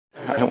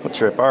I won't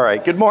trip. All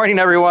right. Good morning,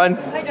 everyone.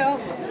 Hi, Joe.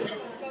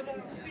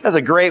 That's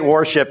a great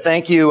worship.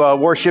 Thank you,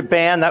 worship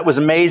band. That was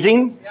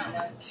amazing.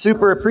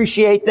 Super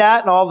appreciate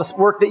that and all the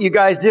work that you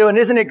guys do. And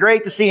isn't it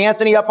great to see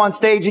Anthony up on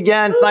stage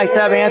again? It's nice to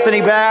have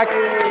Anthony back.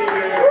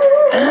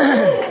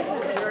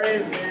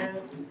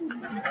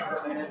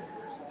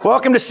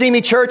 Welcome to See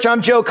Me Church.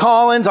 I'm Joe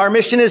Collins. Our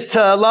mission is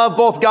to love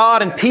both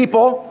God and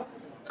people.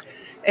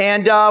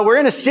 And we're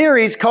in a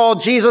series called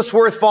Jesus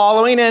Worth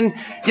Following. And,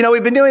 you know,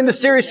 we've been doing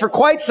this series for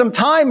quite some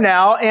time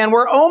now, and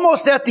we're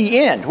almost at the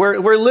end.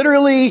 We're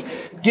literally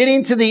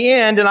getting to the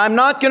end, and I'm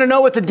not going to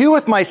know what to do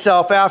with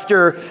myself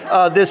after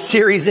this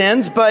series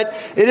ends. But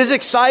it is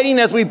exciting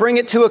as we bring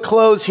it to a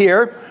close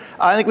here.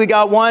 I think we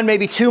got one,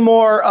 maybe two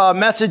more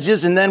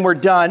messages, and then we're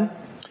done.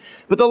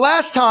 But the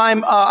last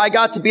time I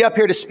got to be up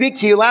here to speak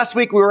to you, last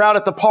week we were out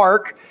at the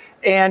park.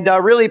 And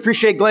really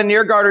appreciate Glenn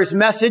Neergarter's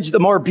message, The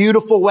More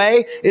Beautiful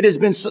Way. It has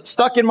been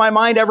stuck in my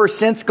mind ever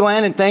since,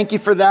 Glenn, and thank you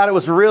for that. It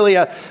was really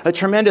a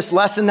tremendous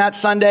lesson that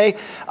Sunday.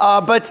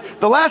 But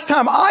the last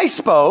time I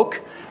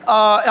spoke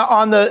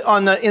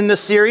in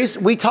this series,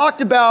 we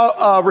talked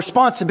about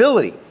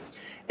responsibility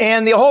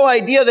and the whole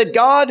idea that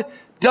God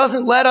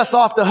doesn't let us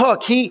off the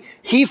hook.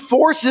 He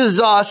forces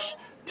us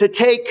to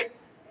take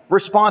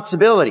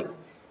responsibility.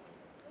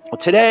 Well,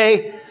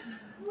 today,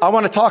 I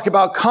want to talk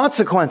about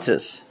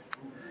consequences.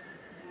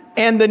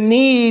 And the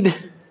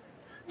need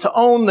to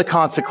own the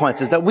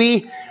consequences, that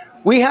we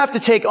have to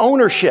take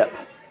ownership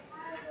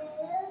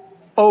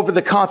over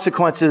the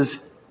consequences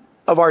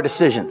of our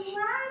decisions.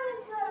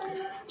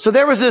 So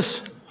there was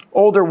this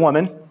older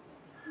woman,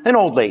 an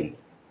old lady,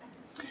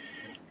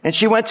 and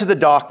she went to the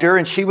doctor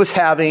and she was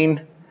having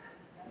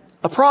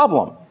a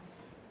problem.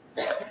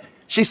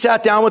 She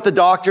sat down with the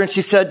doctor and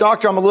she said,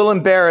 "Doctor, I'm a little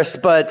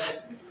embarrassed,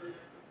 but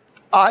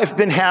I've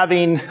been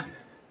having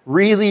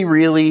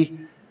really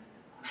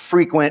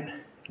frequent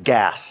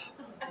gas.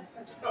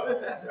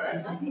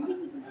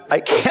 I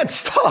can't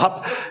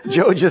stop."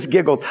 Joe just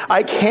giggled.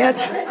 I can't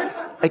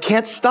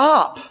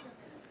stop.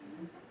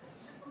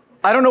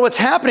 I don't know what's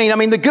happening. I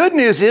mean, the good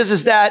news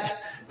is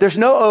that there's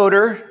no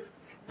odor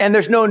and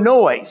there's no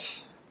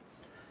noise,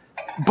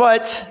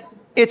 but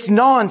it's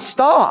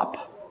nonstop.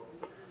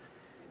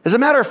 As a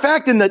matter of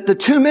fact, in the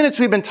 2 minutes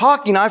we've been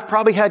talking, I've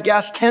probably had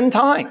gas 10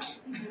 times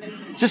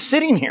just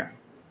sitting here.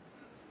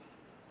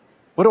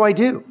 What do I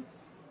do?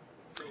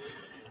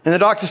 And the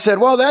doctor said,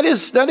 "Well, that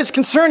is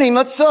concerning.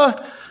 Let's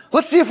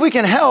see if we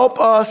can help."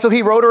 So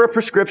he wrote her a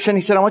prescription.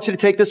 He said, "I want you to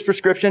take this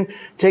prescription,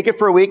 take it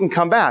for a week and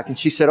come back." And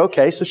she said,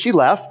 "Okay." So she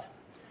left,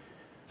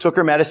 took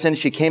her medicine.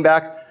 She came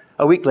back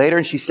a week later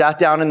and she sat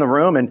down in the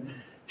room and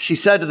she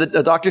said to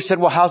the doctor said,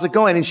 "Well, how's it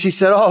going?" And she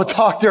said, "Oh,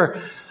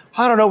 doctor,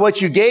 I don't know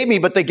what you gave me,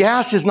 but the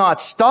gas has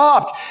not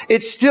stopped.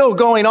 It's still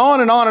going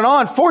on and on and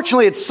on.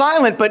 Fortunately, it's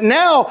silent, but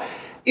now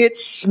it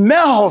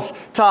smells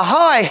to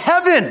high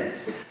heaven.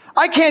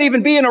 I can't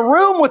even be in a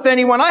room with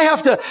anyone. I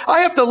have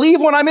to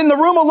leave when I'm in the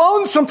room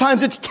alone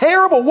sometimes. It's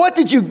terrible. What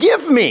did you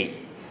give me?"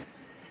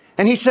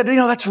 And he said, "You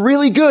know, that's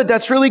really good.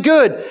 That's really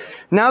good.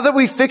 Now that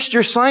we've fixed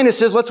your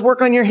sinuses, let's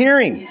work on your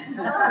hearing."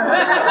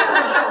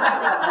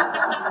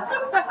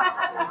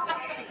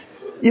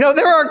 You know,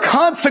 there are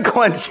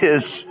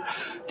consequences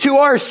to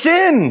our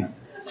sin.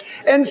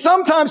 And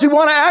sometimes we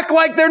want to act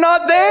like they're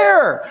not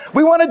there.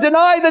 We want to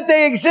deny that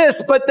they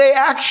exist, but they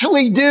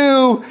actually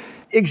do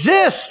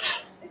exist.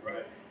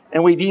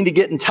 And we need to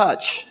get in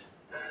touch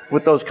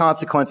with those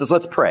consequences.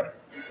 Let's pray.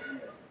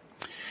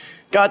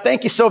 God,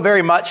 thank you so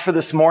very much for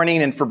this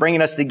morning and for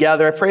bringing us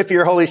together. I pray for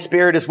your Holy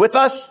Spirit is with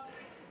us.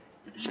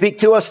 Speak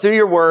to us through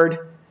your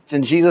word. It's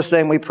in Jesus'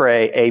 name we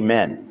pray.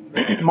 Amen.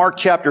 Mark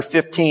chapter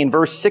 15,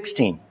 verse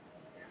 16.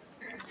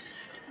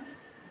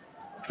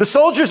 The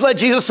soldiers led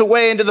Jesus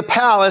away into the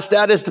palace,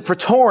 that is the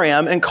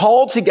praetorium, and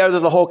called together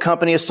the whole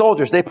company of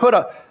soldiers. They put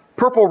a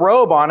purple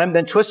robe on him,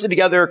 then twisted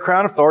together a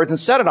crown of thorns and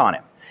set it on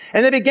him.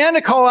 And they began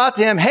to call out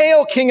to him,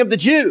 "Hail, King of the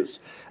Jews!"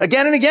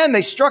 Again and again,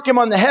 they struck him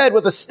on the head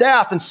with a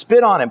staff and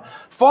spit on him.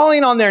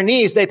 Falling on their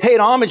knees, they paid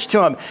homage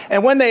to him.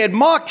 And when they had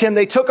mocked him,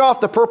 they took off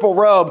the purple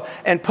robe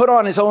and put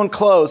his own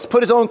clothes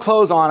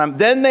on him.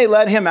 Then they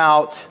led him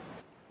out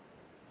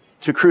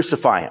to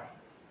crucify him.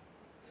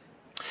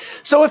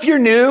 So if you're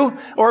new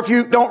or if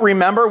you don't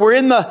remember, we're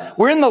in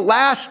the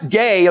last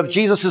day of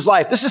Jesus'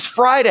 life. This is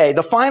Friday,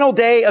 the final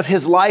day of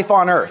his life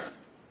on earth.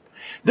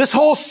 This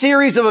whole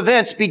series of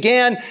events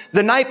began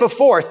the night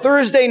before,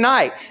 Thursday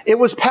night. It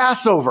was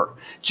Passover.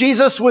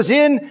 Jesus was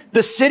in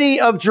the city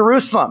of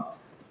Jerusalem.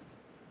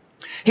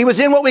 He was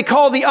in what we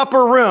call the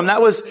upper room.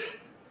 That was,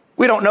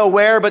 we don't know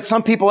where, but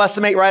some people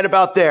estimate right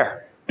about there.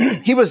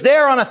 He was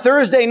there on a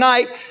Thursday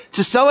night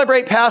to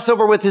celebrate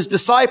Passover with his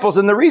disciples.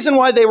 And the reason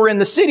why they were in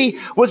the city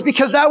was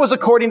because that was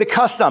according to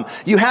custom.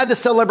 You had to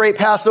celebrate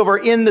Passover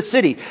in the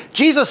city.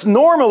 Jesus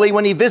normally,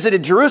 when he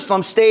visited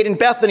Jerusalem, stayed in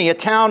Bethany, a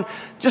town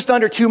just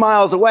under 2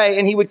 miles away,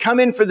 and he would come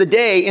in for the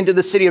day into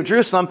the city of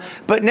Jerusalem.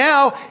 But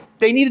now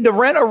they needed to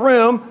rent a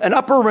room, an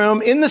upper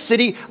room in the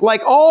city,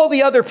 like all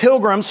the other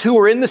pilgrims who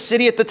were in the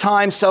city at the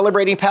time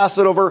celebrating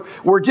Passover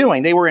were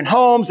doing. They were in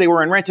homes, they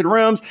were in rented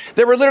rooms.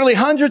 There were literally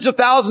hundreds of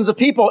thousands of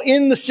people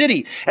in the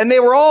city, and they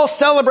were all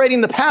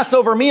celebrating the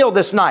Passover meal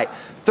this night,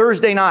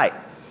 Thursday night.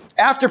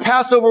 After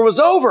Passover was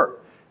over,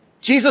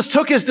 Jesus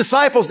took his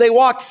disciples. They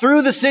walked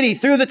through the city,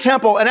 through the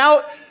temple, and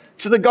out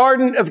to the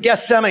Garden of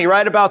Gethsemane,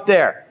 right about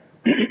there.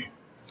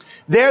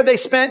 There they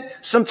spent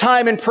some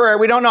time in prayer.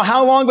 We don't know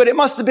how long, but it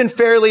must have been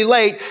fairly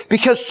late,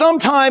 because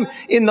sometime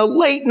in the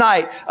late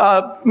night,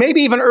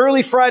 maybe even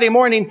early Friday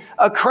morning,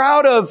 a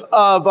crowd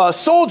of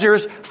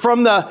soldiers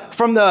from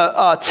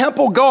the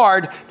temple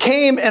guard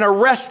came and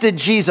arrested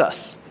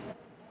Jesus.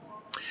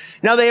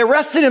 Now, they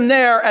arrested him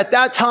there at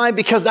that time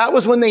because that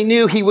was when they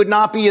knew he would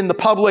not be in the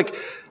public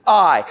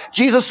eye.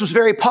 Jesus was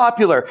very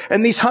popular,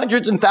 and these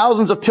hundreds and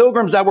thousands of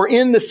pilgrims that were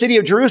in the city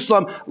of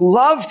Jerusalem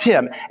loved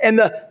him. And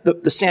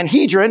the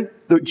Sanhedrin,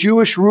 the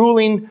Jewish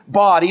ruling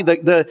body,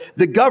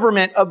 the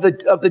government of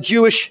the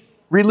Jewish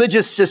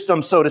religious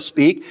system, so to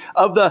speak,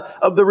 of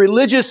the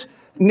religious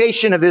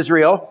nation of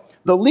Israel,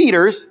 the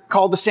leaders,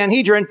 called the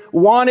Sanhedrin,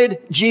 wanted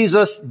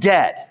Jesus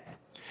dead.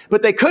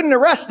 But they couldn't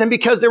arrest him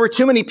because there were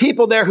too many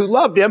people there who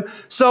loved him.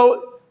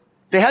 So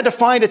they had to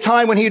find a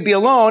time when he would be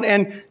alone.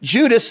 And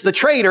Judas, the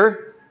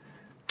traitor,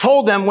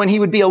 told them when he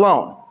would be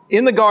alone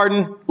in the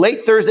garden,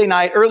 late Thursday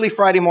night, early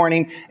Friday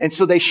morning. And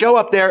so they show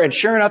up there, and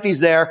sure enough, he's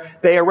there.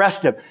 They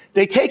arrest him.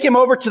 They take him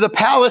over to the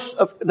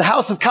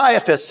house of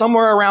Caiaphas,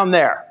 somewhere around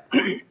there.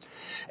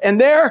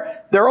 And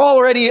there, they're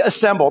already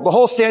assembled, the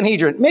whole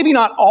Sanhedrin. Maybe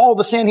not all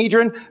the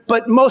Sanhedrin,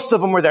 but most of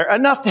them were there,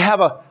 enough to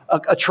have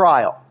a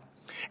trial.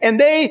 And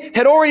they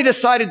had already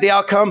decided the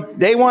outcome.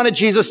 They wanted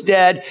Jesus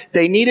dead.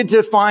 They needed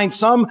to find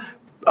some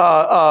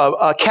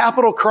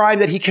capital crime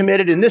that he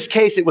committed. In this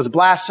case, it was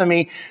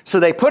blasphemy. So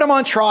they put him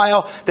on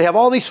trial. They have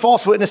all these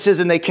false witnesses,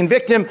 and they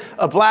convict him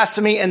of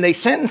blasphemy, and they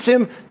sentence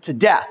him to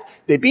death.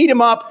 They beat him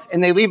up,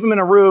 and they leave him in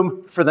a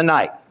room for the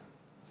night.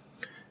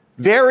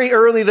 Very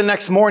early the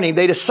next morning,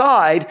 they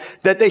decide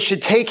that they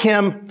should take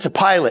him to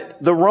Pilate,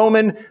 the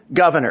Roman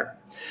governor.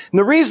 And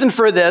the reason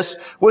for this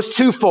was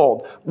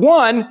twofold.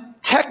 One,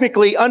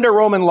 technically, under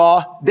Roman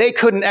law, they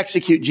couldn't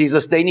execute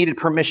Jesus. They needed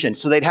permission,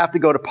 so they'd have to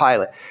go to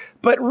Pilate.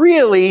 But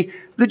really,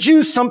 the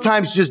Jews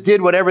sometimes just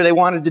did whatever they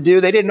wanted to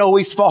do. They didn't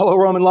always follow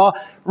Roman law.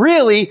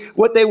 Really,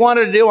 what they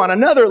wanted to do on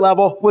another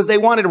level was they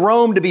wanted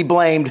Rome to be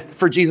blamed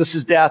for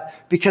Jesus' death,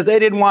 because they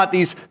didn't want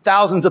these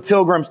thousands of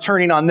pilgrims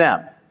turning on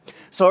them.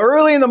 So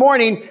early in the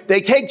morning,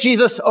 they take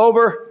Jesus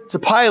over to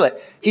Pilate.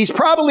 He's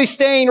probably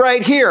staying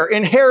right here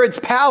in Herod's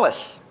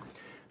palace.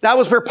 That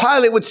was where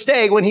Pilate would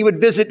stay when he would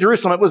visit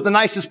Jerusalem. It was the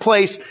nicest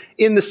place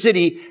in the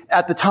city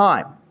at the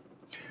time.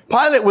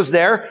 Pilate was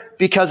there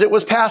because it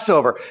was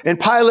Passover. And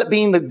Pilate,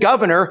 being the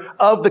governor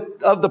of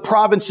the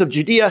province of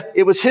Judea,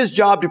 it was his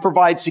job to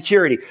provide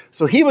security.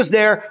 So he was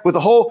there with a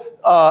whole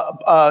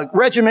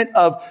regiment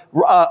of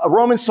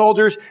Roman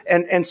soldiers,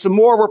 and some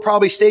more were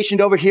probably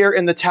stationed over here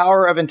in the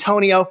Tower of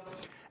Antonia.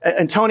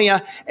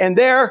 And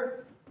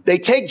there, they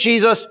take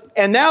Jesus,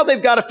 and now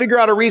they've got to figure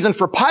out a reason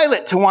for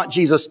Pilate to want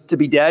Jesus to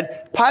be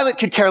dead. Pilate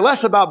could care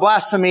less about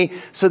blasphemy,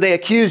 so they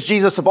accuse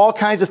Jesus of all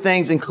kinds of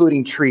things,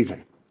 including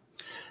treason.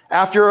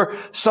 After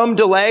some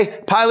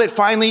delay, Pilate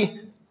finally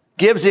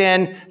gives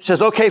in,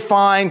 says, okay,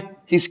 fine,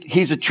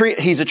 he's a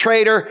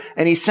traitor,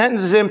 and he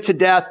sentences him to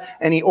death,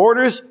 and he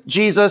orders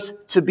Jesus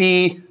to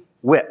be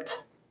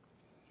whipped.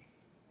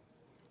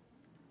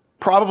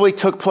 Probably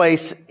took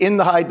place in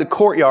the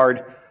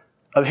courtyard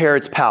of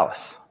Herod's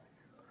palace.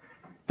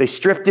 They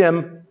stripped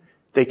him,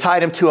 they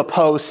tied him to a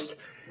post,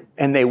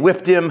 and they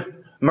whipped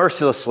him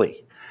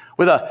mercilessly.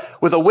 With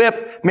a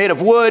whip made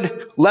of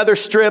wood, leather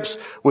strips,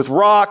 with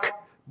rock,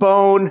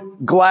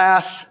 bone,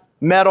 glass,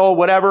 metal,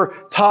 whatever,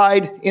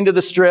 tied into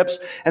the strips.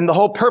 And the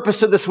whole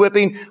purpose of this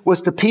whipping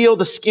was to peel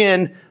the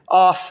skin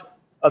off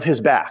of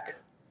his back.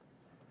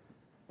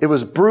 It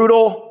was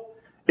brutal.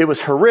 It was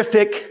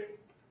horrific.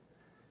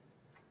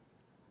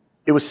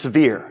 It was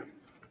severe.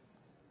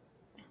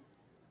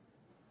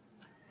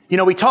 You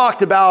know, we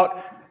talked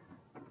about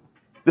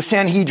the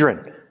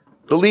Sanhedrin,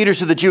 the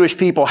leaders of the Jewish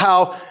people,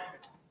 how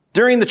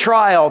during the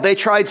trial they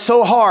tried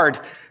so hard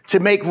to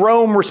make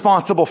Rome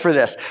responsible for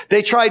this.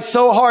 They tried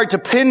so hard to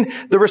pin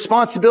the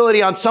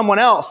responsibility on someone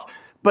else,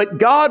 but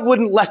God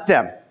wouldn't let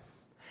them.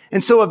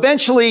 And so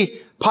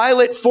eventually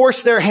Pilate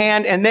forced their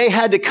hand, and they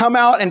had to come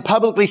out and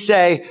publicly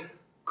say,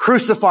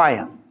 crucify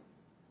him.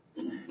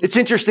 It's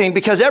interesting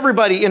because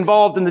everybody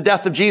involved in the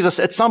death of Jesus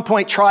at some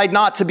point tried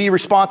not to be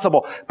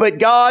responsible, but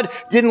God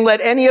didn't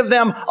let any of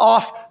them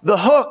off the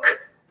hook.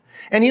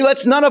 And he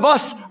lets none of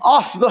us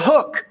off the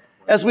hook,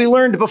 as we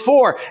learned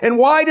before. And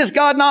why does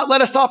God not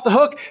let us off the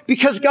hook?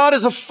 Because God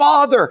is a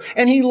father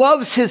and he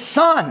loves his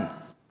son.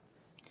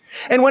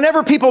 And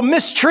whenever people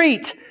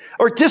mistreat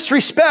or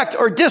disrespect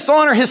or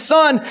dishonor his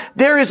son,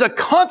 there is a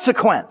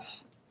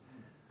consequence.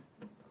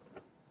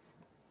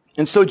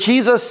 And so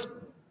Jesus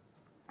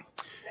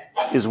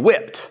is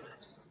whipped.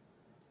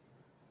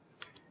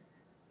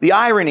 The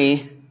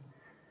irony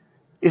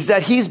is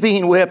that he's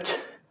being whipped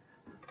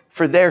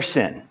for their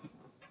sin.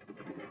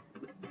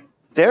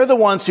 They're the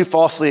ones who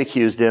falsely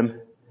accused him.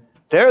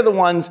 They're the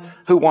ones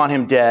who want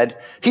him dead.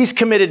 He's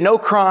committed no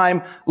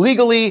crime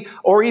legally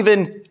or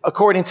even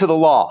according to the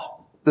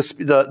law,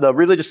 the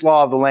religious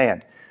law of the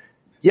land.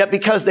 Yet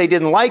because they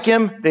didn't like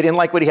him, they didn't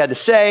like what he had to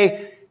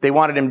say, they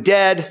wanted him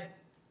dead,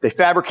 they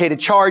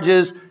fabricated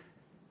charges,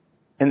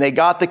 and they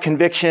got the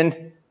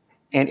conviction.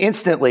 And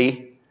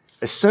instantly,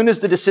 as soon as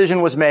the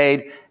decision was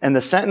made and the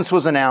sentence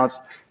was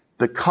announced,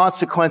 the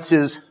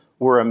consequences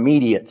were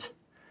immediate.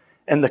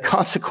 And the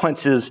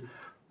consequences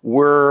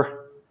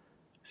were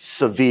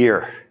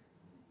severe.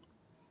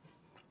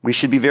 We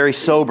should be very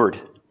sobered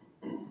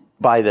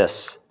by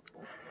this,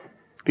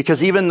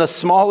 because even the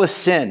smallest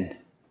sin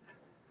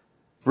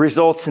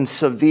results in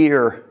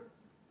severe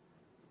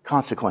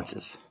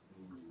consequences.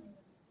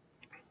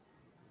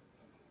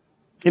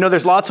 You know,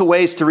 there's lots of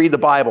ways to read the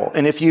Bible.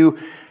 And if you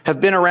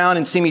have been around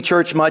and seen me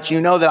church much, you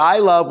know that I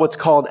love what's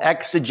called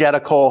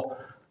exegetical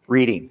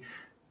reading.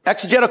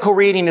 Exegetical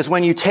reading is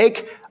when you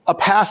take a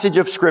passage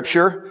of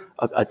Scripture,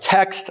 a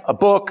text, a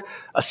book,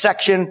 a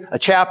section, a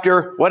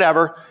chapter,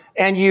 whatever,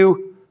 and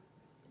you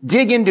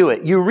dig into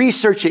it, you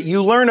research it,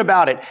 you learn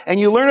about it, and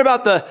you learn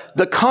about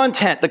the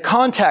content, the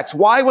context.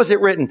 Why was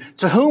it written?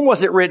 To whom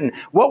was it written?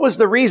 What was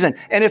the reason?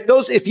 And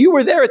if you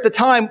were there at the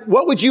time,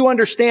 what would you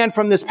understand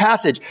from this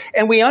passage?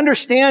 And we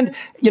understand,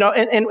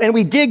 and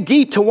we dig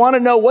deep to want to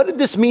know, what did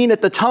this mean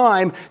at the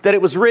time that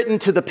it was written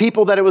to the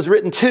people that it was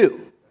written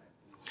to?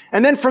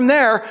 And then from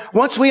there,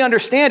 once we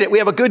understand it, we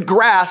have a good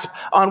grasp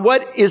on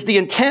what is the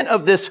intent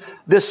of this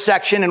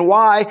section and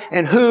why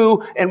and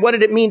who and what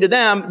did it mean to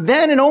them.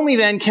 Then and only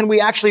then can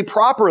we actually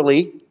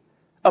properly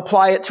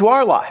apply it to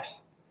our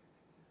lives.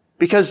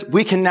 Because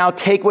we can now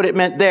take what it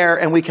meant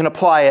there and we can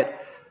apply it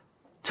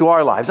to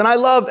our lives. And I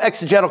love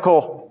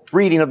exegetical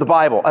reading of the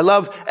Bible. I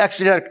love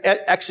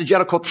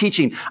exegetical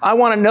teaching. I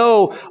want to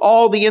know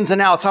all the ins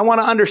and outs. I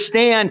want to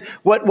understand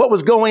what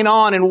was going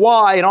on and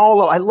why and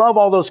I love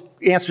all those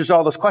answers to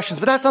all those questions,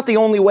 but that's not the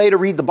only way to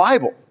read the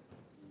Bible.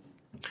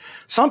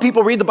 Some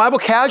people read the Bible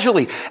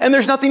casually, and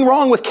there's nothing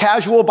wrong with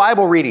casual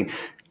Bible reading.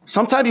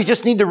 Sometimes you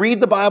just need to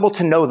read the Bible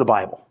to know the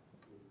Bible.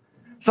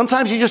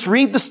 Sometimes you just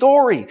read the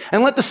story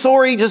and let the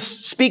story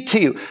just speak to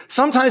you.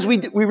 Sometimes we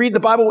read the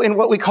Bible in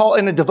what we call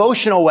in a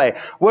devotional way,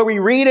 where we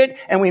read it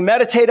and we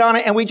meditate on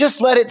it and we just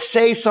let it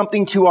say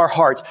something to our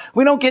hearts.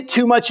 We don't get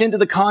too much into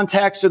the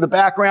context or the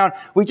background.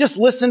 We just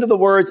listen to the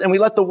words and we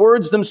let the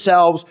words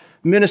themselves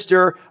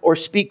minister or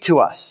speak to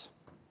us.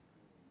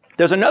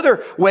 There's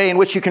another way in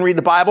which you can read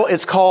the Bible.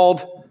 It's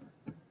called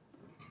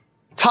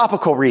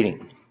topical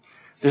reading.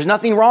 There's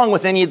nothing wrong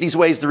with any of these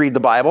ways to read the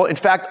Bible. In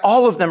fact,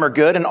 all of them are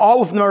good and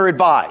all of them are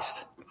advised.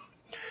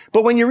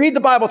 But when you read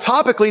the Bible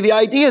topically, the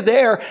idea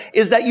there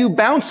is that you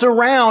bounce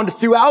around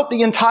throughout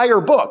the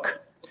entire book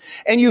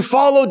and you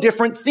follow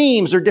different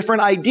themes or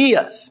different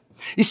ideas.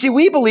 You see,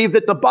 we believe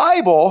that the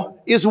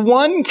Bible is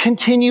one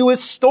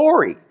continuous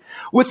story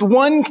with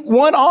one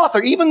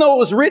author, even though it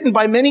was written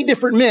by many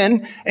different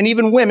men and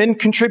even women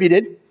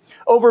contributed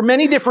over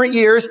many different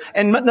years,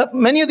 and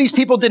many of these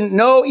people didn't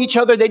know each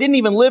other. They didn't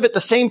even live at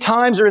the same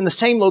times or in the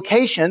same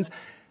locations.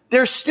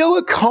 There's still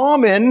a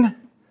common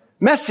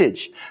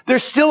message.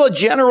 There's still a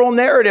general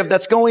narrative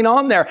that's going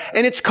on there,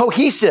 and it's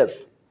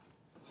cohesive.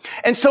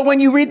 And so when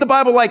you read the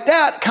Bible like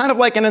that, kind of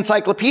like an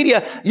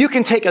encyclopedia, you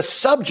can take a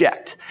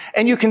subject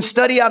and you can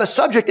study out a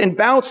subject and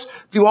bounce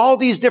through all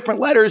these different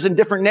letters and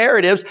different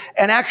narratives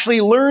and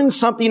actually learn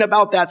something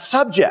about that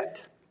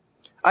subject.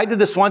 I did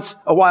this once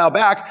a while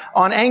back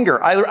on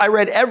anger. I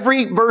read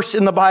every verse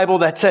in the Bible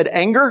that said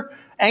anger,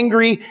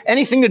 angry,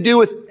 anything to do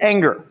with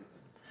anger.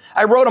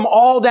 I wrote them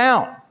all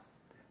down.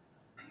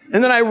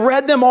 And then I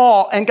read them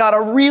all and got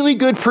a really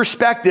good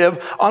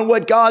perspective on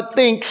what God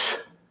thinks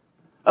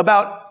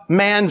about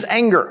man's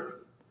anger.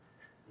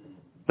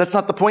 That's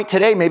not the point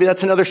today. Maybe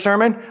that's another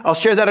sermon. I'll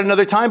share that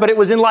another time, but it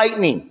was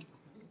enlightening.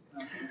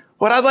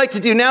 What I'd like to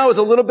do now is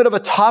a little bit of a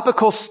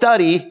topical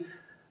study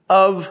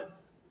of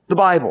the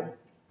Bible.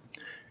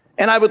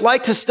 And I would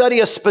like to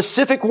study a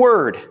specific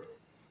word,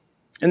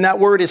 and that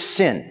word is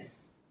sin.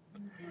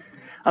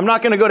 I'm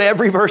not going to go to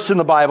every verse in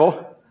the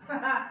Bible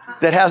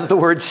that has the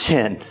word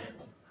sin.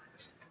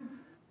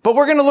 But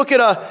we're going to look at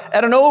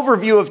an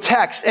overview of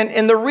text.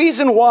 And the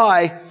reason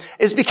why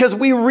is because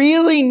we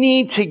really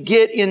need to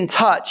get in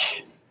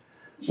touch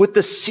with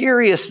the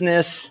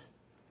seriousness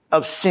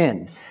of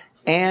sin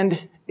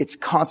and its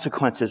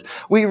consequences.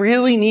 We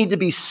really need to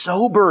be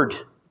sobered.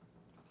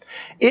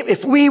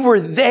 If we were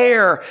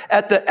there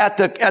at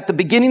the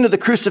beginning of the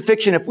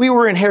crucifixion, if we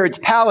were in Herod's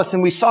palace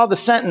and we saw the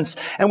sentence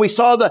and we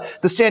saw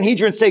the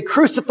Sanhedrin say,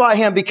 crucify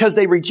him, because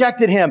they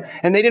rejected him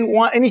and they didn't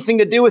want anything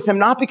to do with him,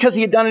 not because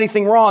he had done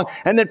anything wrong.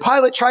 And then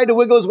Pilate tried to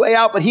wiggle his way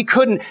out, but he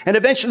couldn't. And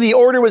eventually the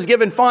order was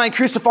given, fine,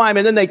 crucify him.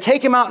 And then they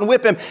take him out and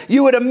whip him.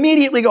 You would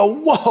immediately go,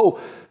 whoa,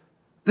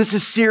 this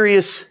is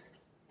serious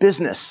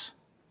business.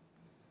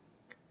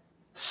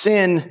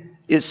 Sin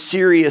is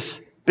serious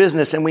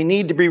business, and we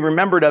need to be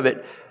remembered of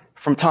it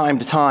from time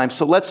to time.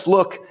 So let's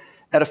look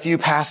at a few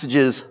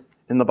passages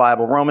in the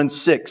Bible.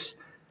 Romans 6,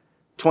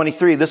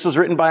 23. This was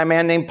written by a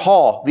man named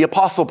Paul, the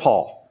Apostle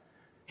Paul.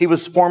 He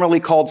was formerly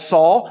called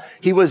Saul.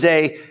 He was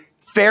a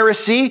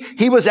Pharisee.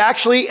 He was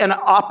actually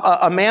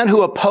a man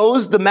who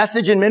opposed the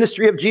message and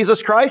ministry of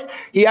Jesus Christ.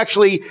 He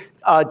actually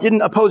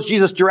didn't oppose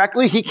Jesus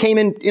directly. He came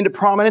into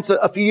prominence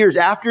a few years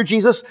after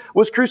Jesus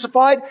was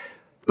crucified.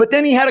 But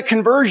then he had a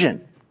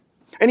conversion.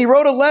 And he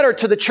wrote a letter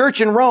to the church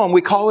in Rome.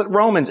 We call it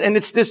Romans. And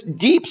it's this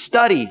deep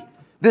study,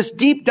 this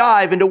deep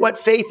dive into what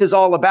faith is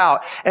all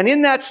about. And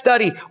in that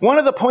study, one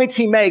of the points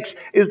he makes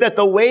is that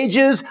the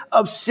wages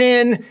of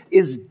sin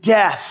is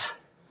death.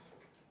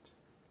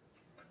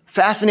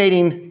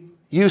 Fascinating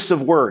use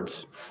of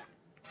words.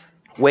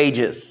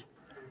 Wages.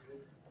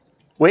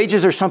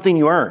 Wages are something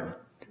you earn.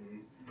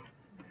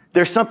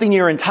 There's something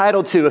you're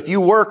entitled to. If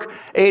you work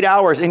 8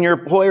 hours and your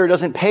employer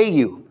doesn't pay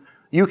you,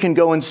 you can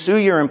go and sue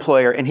your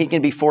employer and he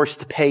can be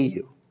forced to pay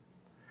you.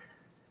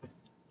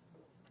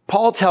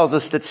 Paul tells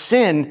us that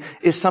sin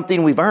is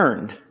something we've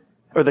earned,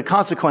 or the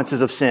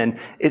consequences of sin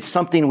is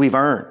something we've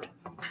earned.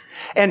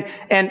 And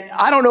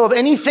I don't know of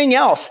anything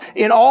else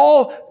in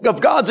all of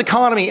God's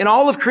economy, in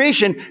all of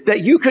creation,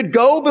 that you could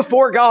go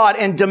before God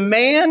and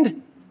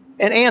demand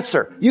an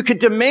answer. You could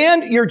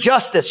demand your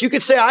justice. You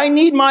could say, I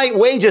need my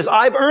wages.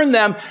 I've earned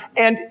them,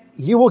 and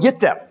you will get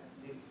them.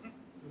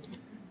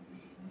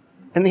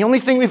 And the only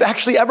thing we've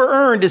actually ever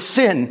earned is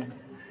sin.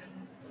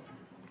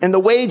 And the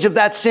wage of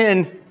that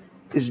sin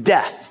is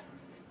death.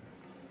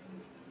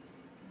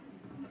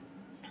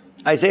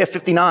 Isaiah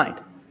 59.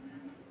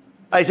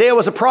 Isaiah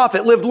was a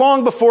prophet, lived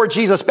long before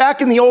Jesus,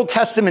 back in the Old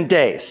Testament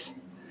days.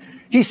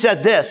 He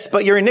said this,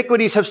 but your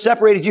iniquities have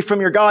separated you from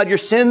your God. Your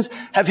sins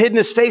have hidden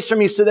his face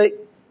from you so that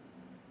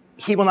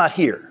he will not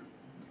hear.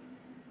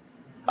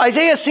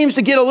 Isaiah seems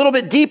to get a little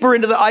bit deeper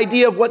into the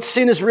idea of what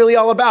sin is really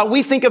all about.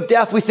 We think of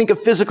death, we think of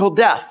physical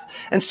death.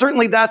 And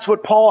certainly that's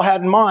what Paul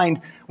had in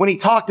mind when he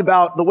talked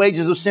about the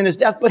wages of sin is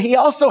death. But he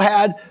also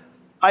had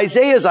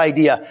Isaiah's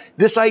idea,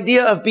 this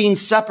idea of being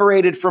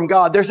separated from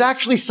God. There's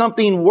actually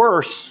something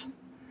worse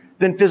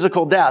than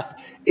physical death.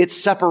 It's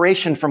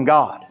separation from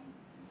God.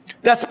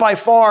 That's by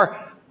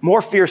far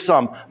more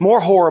fearsome, more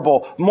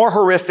horrible, more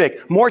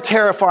horrific, more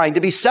terrifying.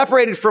 To be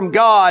separated from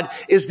God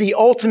is the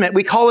ultimate.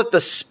 We call it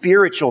the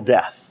spiritual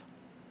death.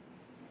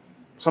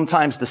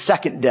 Sometimes the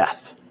second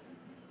death.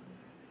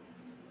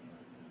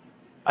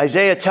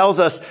 Isaiah tells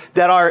us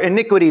that our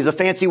iniquities, a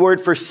fancy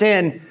word for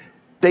sin,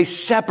 they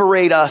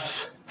separate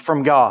us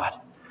from God.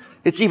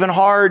 It's even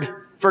hard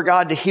for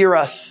God to hear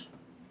us.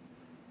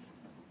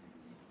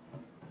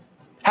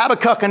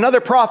 Habakkuk,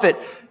 another prophet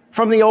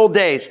from the old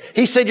days,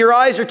 he said, your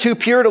eyes are too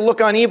pure to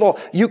look on evil.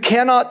 You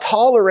cannot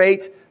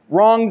tolerate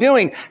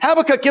wrongdoing.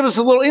 Habakkuk gives us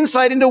a little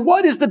insight into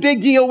what is the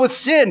big deal with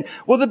sin.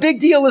 Well, the big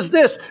deal is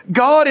this.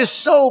 God is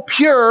so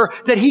pure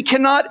that he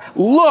cannot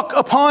look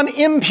upon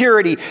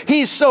impurity.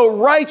 He's so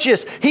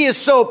righteous. He is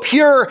so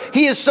pure.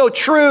 He is so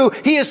true.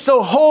 He is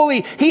so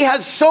holy. He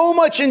has so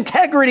much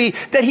integrity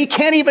that he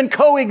can't even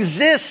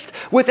coexist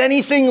with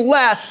anything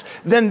less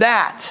than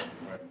that.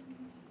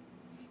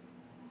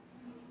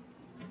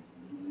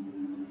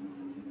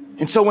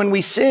 And so when we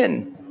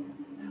sin,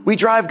 we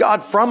drive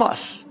God from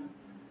us.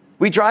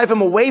 We drive him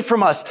away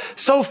from us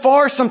so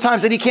far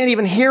sometimes that he can't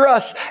even hear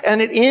us,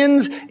 and it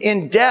ends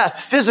in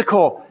death,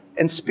 physical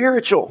and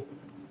spiritual.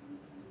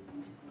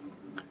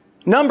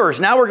 Numbers.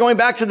 Now we're going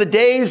back to the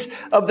days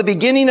of the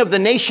beginning of the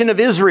nation of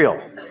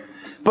Israel.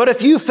 But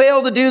if you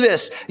fail to do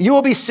this, you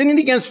will be sinning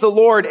against the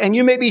Lord, and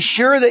you may be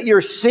sure that your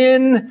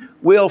sin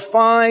will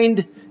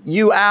find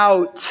you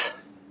out.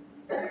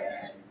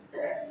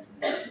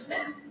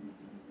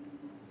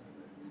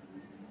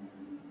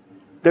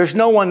 There's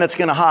no one that's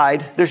going to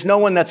hide. There's no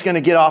one that's going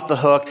to get off the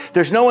hook.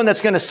 There's no one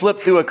that's going to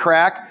slip through a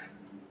crack.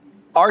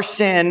 Our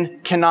sin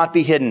cannot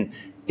be hidden.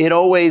 It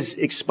always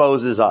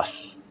exposes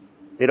us.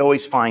 It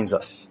always finds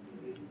us.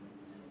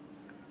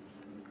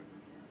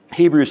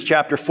 Hebrews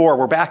chapter 4.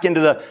 We're back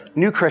into the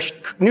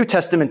New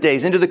Testament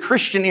days, into the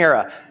Christian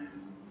era.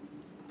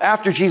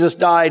 After Jesus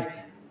died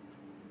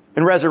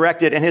and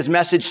resurrected, and his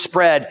message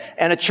spread,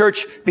 and a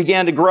church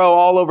began to grow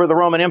all over the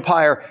Roman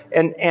Empire.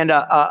 And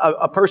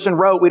a person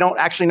wrote, we don't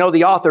actually know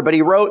the author, but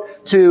he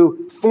wrote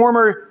to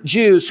former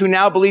Jews who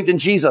now believed in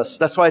Jesus.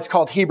 That's why it's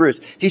called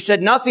Hebrews. He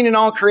said, nothing in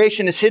all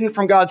creation is hidden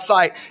from God's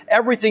sight.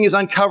 Everything is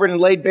uncovered and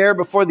laid bare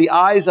before the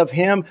eyes of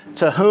him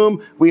to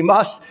whom we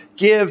must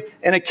give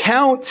an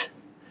account.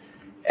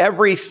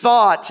 Every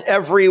thought,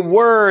 every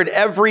word,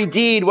 every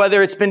deed,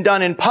 whether it's been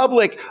done in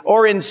public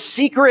or in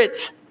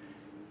secret,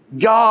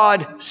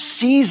 God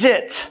sees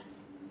it.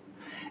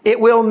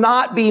 It will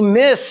not be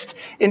missed.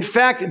 In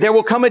fact, there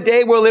will come a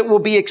day where it will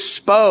be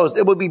exposed.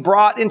 It will be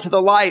brought into the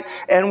light.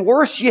 And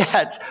worse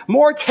yet,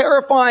 more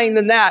terrifying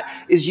than that,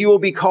 is you will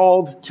be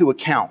called to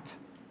account,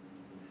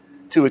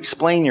 to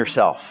explain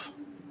yourself.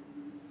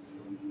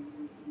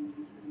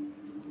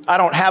 I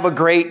don't have a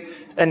great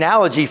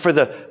analogy for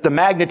the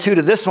magnitude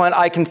of this one.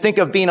 I can think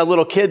of being a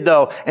little kid,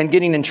 though, and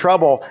getting in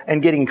trouble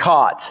and getting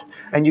caught.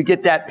 And you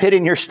get that pit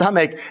in your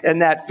stomach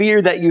and that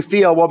fear that you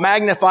feel. Well,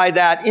 magnify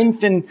that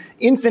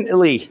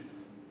infinitely.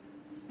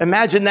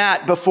 Imagine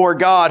that before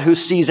God, who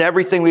sees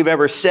everything we've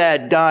ever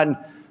said, done,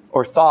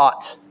 or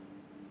thought,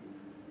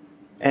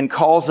 and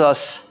calls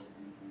us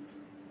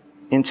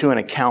into an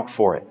account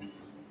for it.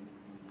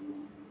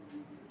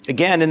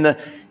 Again, in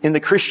the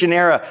Christian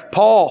era,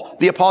 Paul,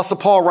 the Apostle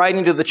Paul,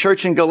 writing to the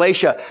church in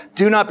Galatia,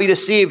 do not be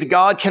deceived.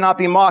 God cannot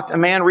be mocked. A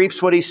man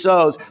reaps what he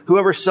sows.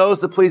 Whoever sows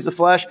to please the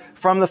flesh,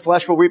 from the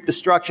flesh will reap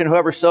destruction.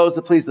 Whoever sows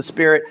to please the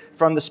Spirit,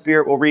 from the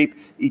Spirit will reap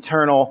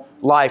eternal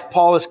life.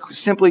 Paul is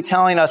simply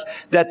telling us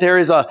that there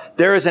is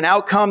an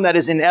outcome that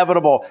is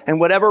inevitable. And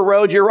whatever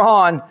road you're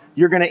on,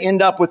 you're going to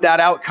end up with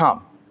that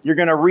outcome. You're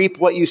going to reap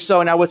what you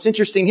sow. Now, what's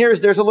interesting here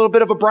is there's a little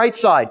bit of a bright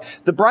side.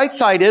 The bright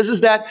side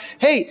is that,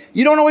 hey,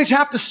 you don't always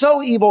have to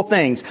sow evil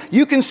things.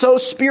 You can sow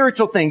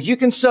spiritual things. You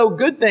can sow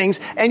good things,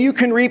 and you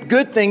can reap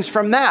good things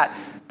from that.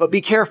 But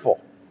be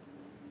careful.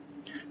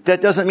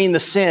 That doesn't mean the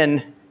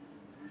sin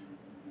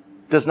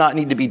does not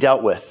need to be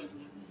dealt with.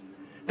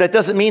 That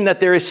doesn't mean that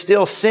there is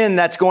still sin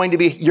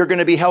you're going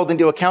to be held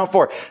into account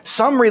for.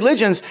 Some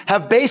religions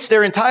have based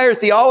their entire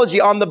theology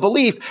on the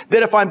belief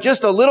that if I'm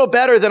just a little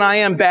better than I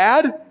am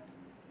bad,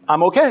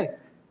 I'm okay.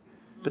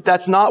 But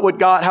that's not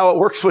how it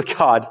works with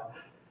God.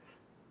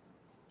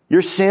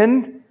 Your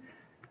sin,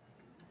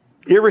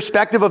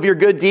 irrespective of your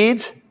good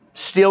deeds,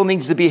 still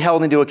needs to be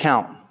held into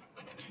account.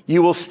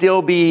 You will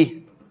still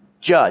be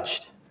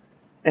judged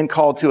and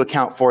called to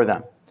account for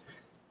them.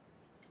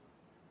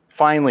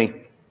 Finally,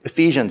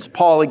 Ephesians,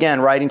 Paul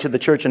again writing to the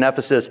church in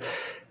Ephesus,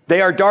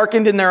 they are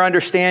darkened in their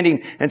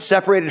understanding and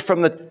separated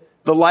from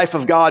the life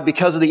of God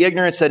because of the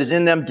ignorance that is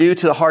in them due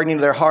to the hardening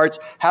of their hearts.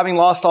 Having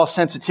lost all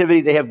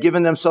sensitivity, they have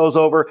given themselves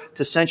over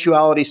to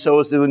sensuality so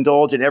as to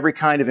indulge in every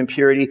kind of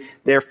impurity.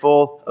 They're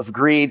full of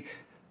greed.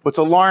 What's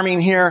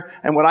alarming here,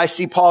 and what I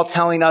see Paul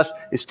telling us,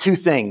 is two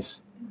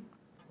things.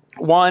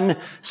 One,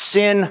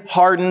 sin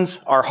hardens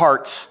our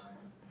hearts.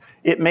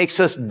 It makes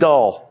us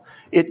dull.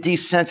 It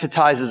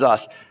desensitizes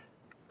us.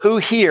 Who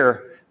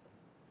here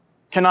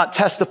cannot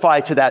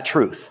testify to that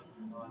truth?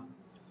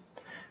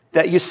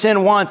 That you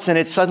sin once and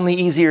it's suddenly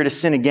easier to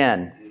sin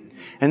again.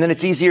 And then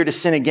it's easier to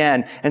sin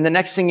again. And the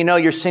next thing you know,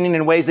 you're sinning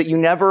in ways that you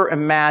never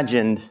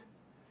imagined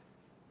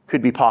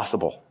could be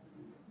possible.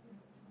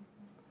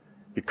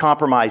 You're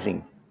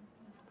compromising.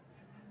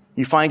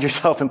 You find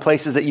yourself in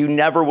places that you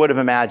never would have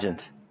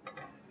imagined.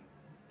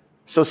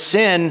 So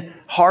sin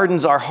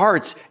hardens our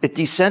hearts. It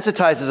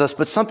desensitizes us.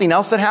 But something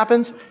else that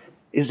happens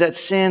is that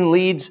sin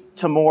leads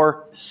to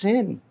more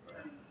sin.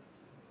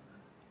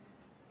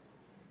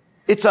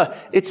 It's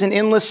an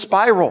endless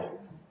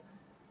spiral.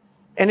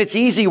 And it's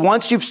easy.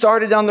 Once you've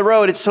started down the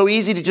road, it's so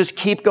easy to just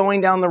keep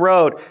going down the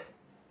road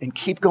and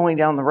keep going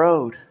down the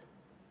road.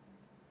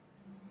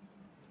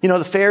 You know,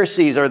 the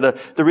Pharisees or the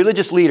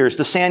religious leaders,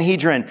 the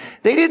Sanhedrin,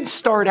 they didn't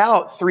start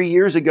out 3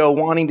 years ago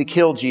wanting to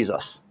kill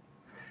Jesus.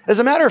 As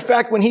a matter of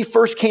fact, when he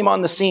first came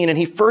on the scene and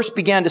he first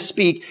began to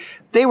speak,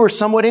 they were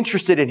somewhat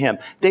interested in him.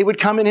 They would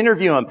come and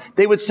interview him.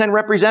 They would send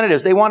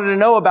representatives. They wanted to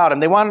know about him.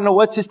 They wanted to know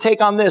what's his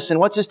take on this and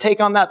what's his take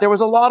on that. There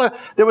was a lot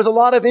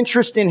of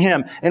interest in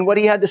him and what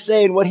he had to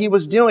say and what he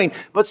was doing.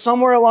 But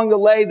somewhere along the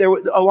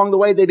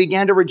way, they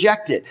began to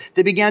reject it.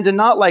 They began to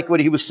not like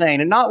what he was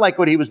saying and not like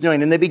what he was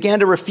doing, and they began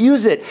to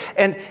refuse it.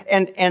 And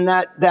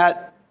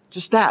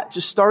just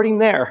starting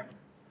there,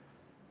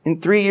 in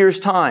 3 years'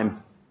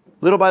 time,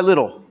 little by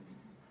little,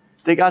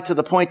 they got to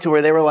the point to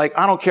where they were like,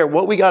 I don't care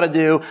what we got to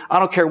do. I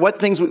don't care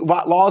what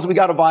laws we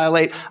got to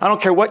violate. I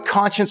don't care what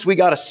conscience we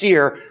got to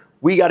sear.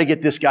 We got to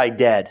get this guy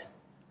dead.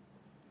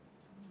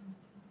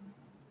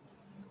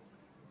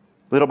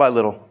 Little by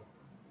little.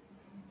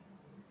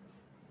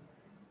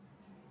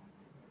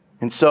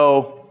 And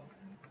so,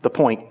 the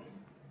point.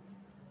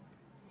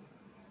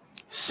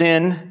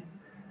 Sin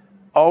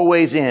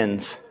always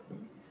ends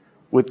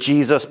with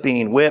Jesus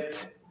being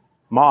whipped,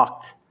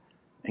 mocked,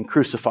 and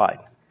crucified.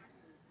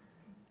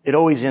 It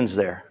always ends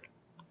there.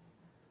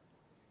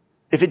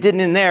 If it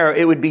didn't end there,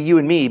 it would be you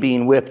and me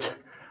being whipped,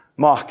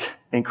 mocked,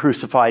 and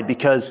crucified,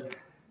 because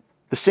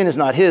the sin is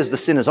not his, the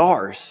sin is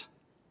ours.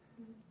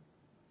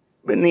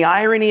 But in the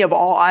irony of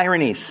all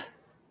ironies,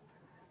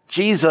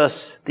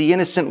 Jesus, the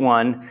innocent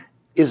one,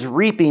 is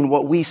reaping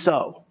what we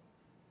sow.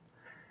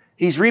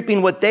 He's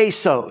reaping what they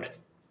sowed.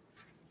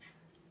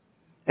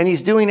 And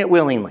he's doing it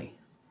willingly.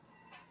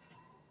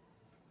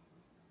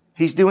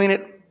 He's doing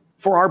it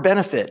for our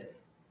benefit.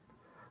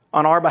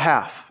 On our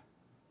behalf.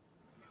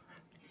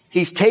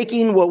 He's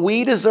taking what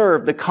we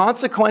deserve, the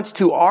consequence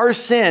to our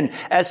sin,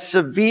 as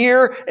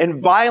severe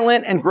and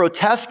violent and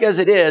grotesque as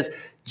it is.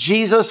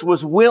 Jesus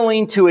was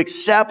willing to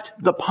accept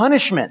the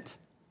punishment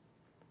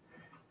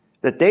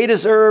that they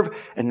deserve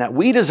and that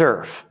we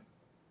deserve.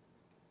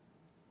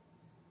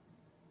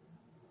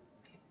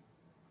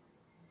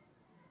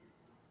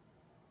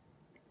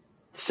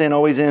 Sin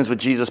always ends with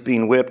Jesus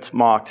being whipped,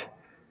 mocked,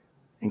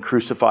 and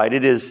crucified.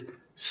 It is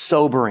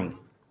sobering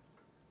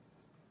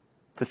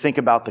to think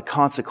about the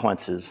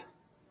consequences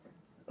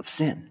of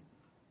sin.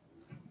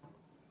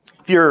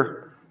 If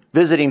you're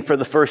visiting for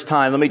the first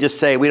time, let me just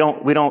say we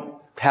don't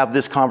have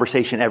this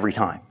conversation every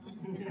time.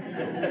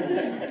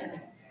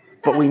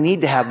 But we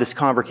need to have this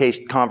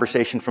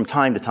conversation from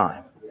time to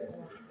time.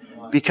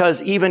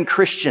 Because even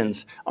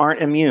Christians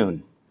aren't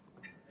immune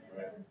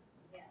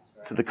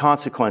to the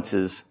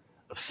consequences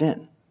of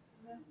sin.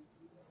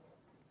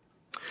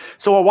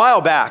 So a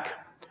while back,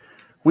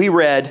 we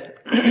read,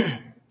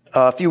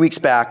 a few weeks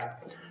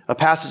back, a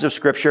passage of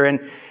Scripture,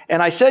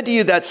 and I said to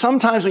you that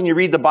sometimes when you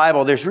read the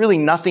Bible, there's really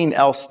nothing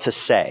else to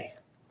say.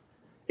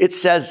 It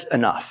says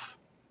enough.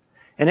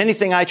 And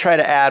anything I try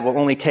to add will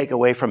only take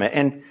away from it.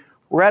 And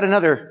we're at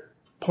another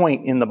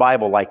point in the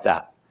Bible like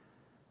that,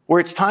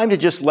 where it's time to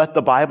just let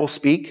the Bible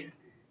speak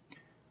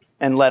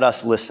and let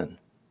us listen.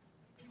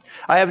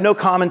 I have no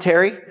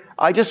commentary.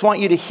 I just want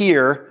you to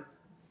hear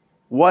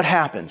what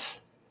happens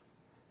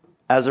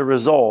as a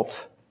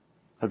result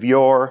of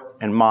your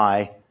and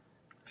my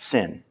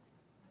sin.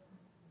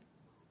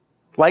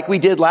 Like we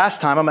did last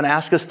time, I'm going to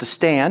ask us to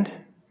stand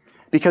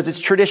because it's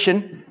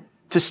tradition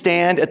to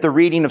stand at the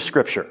reading of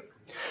Scripture.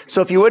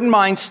 So if you wouldn't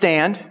mind,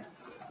 stand.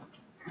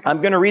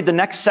 I'm going to read the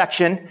next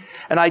section,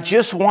 and I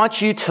just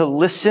want you to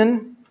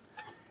listen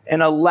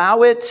and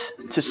allow it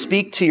to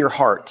speak to your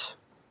heart.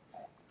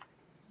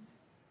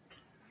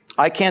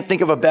 I can't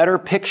think of a better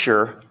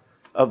picture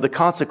of the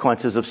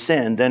consequences of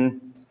sin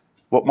than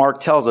what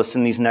Mark tells us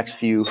in these next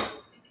few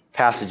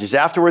passages.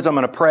 Afterwards, I'm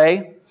going to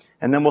pray,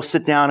 and then we'll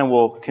sit down and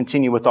we'll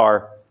continue with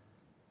our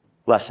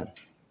lesson.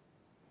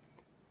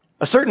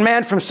 A certain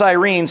man from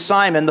Cyrene,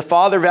 Simon, the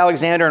father of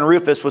Alexander and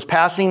Rufus, was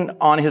passing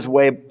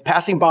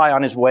by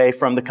on his way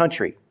from the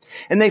country.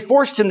 And they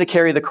forced him to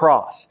carry the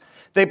cross.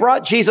 They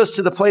brought Jesus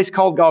to the place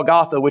called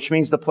Golgotha, which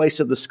means the place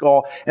of the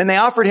skull, and they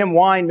offered him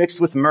wine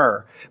mixed with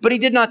myrrh. But he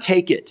did not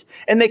take it.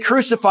 And they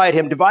crucified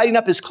him, dividing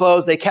up his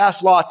clothes. They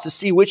cast lots to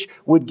see which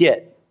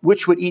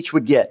each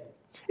would get.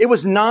 It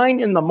was 9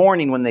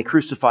 a.m. when they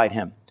crucified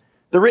him.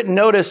 The written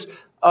notice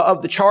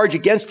of the charge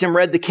against him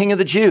read, "The King of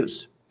the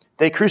Jews."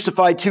 They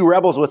crucified 2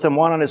 rebels with him,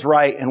 one on his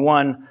right and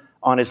one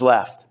on his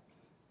left.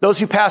 Those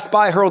who passed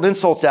by hurled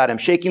insults at him,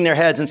 shaking their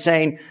heads and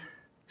saying,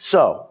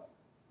 "So,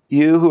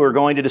 you who are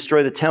going to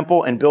destroy the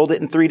temple and build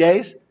it in 3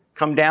 days,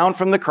 come down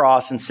from the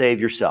cross and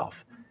save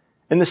yourself."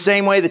 In the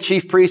same way, the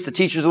chief priests, the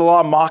teachers of the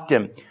law, mocked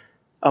him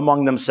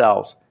among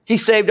themselves. "He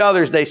saved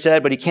others," they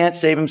said, "but he can't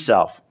save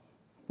himself.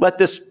 Let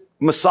this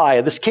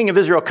Messiah, this King of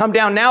Israel, come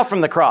down now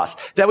from the cross,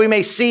 that we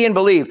may see and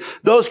believe."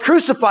 Those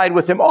crucified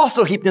with him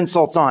also heaped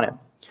insults on him.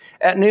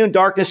 At noon,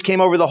 darkness came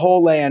over the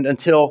whole land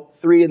until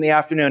 3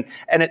 p.m.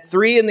 And at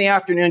 3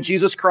 p.m,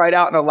 Jesus cried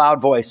out in a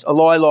loud voice,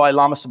 "Eloi, Eloi,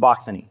 lama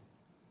sabachthani,"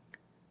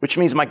 which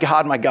means, my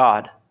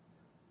God,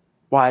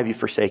 why have you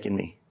forsaken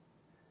me?"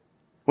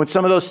 When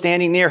some of those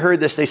standing near heard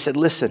this, they said,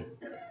 "Listen,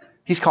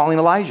 he's calling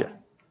Elijah."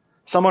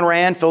 Someone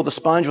ran, filled a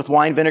sponge with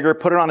wine vinegar,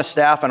 put it on a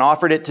staff, and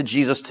offered it to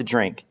Jesus to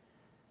drink.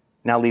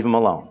 "Now leave him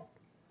alone.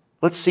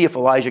 Let's see if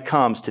Elijah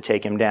comes to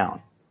take him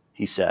down,"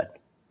 he said.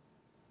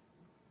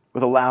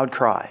 With a loud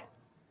cry,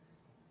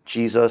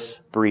 Jesus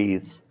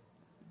breathed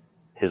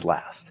his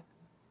last.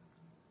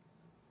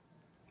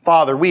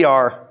 Father, we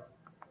are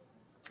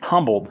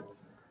humbled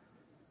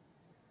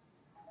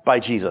by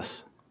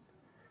Jesus,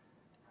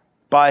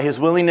 by his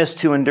willingness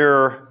to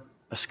endure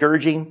a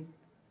scourging,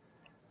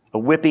 a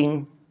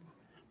whipping,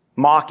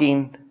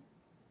 mocking,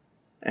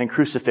 and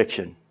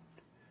crucifixion.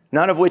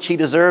 None of which he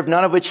deserved,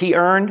 none of which he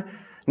earned,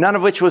 none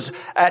of which was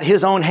at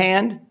his own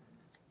hand,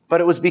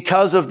 but it was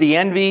because of the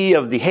envy,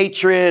 of the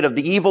hatred, of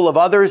the evil of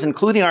others,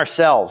 including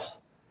ourselves,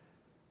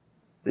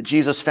 that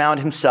Jesus found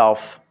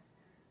himself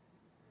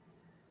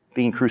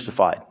being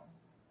crucified.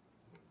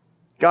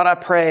 God, I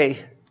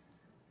pray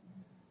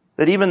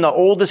that even the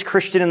oldest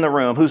Christian in the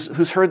room,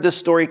 who's heard this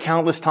story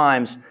countless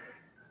times,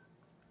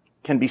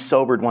 can be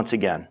sobered once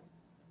again.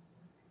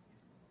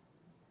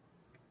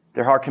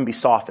 Their heart can be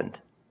softened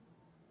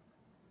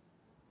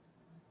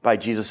by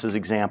Jesus'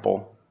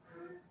 example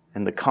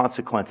and the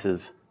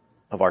consequences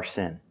of our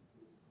sin.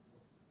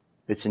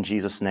 It's in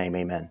Jesus' name,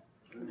 amen.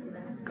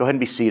 Go ahead and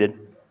be seated.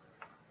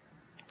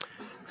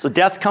 So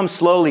death comes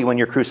slowly when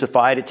you're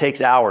crucified. It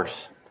takes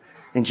hours.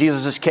 In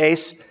Jesus'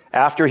 case,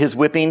 after his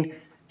whipping,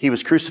 he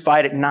was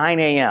crucified at 9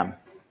 a.m.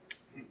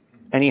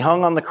 And he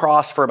hung on the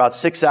cross for about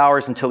 6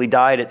 hours until he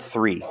died at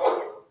 3.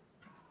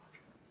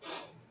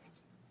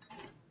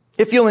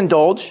 If you'll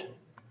indulge,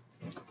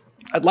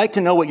 I'd like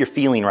to know what you're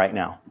feeling right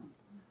now.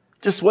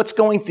 Just what's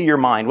going through your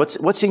mind?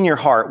 What's in your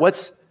heart?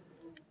 What's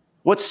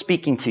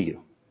speaking to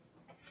you?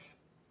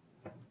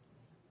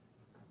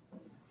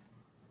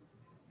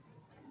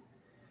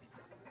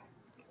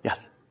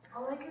 Yes?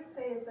 All I can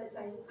say is that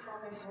I just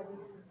have a heavy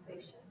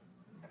sensation.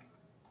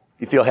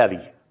 You feel heavy?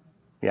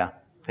 Yeah.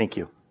 Thank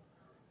you.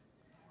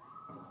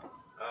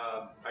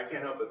 I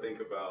can't help but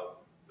think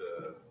about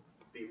the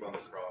thief on the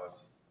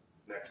cross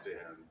next to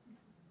him,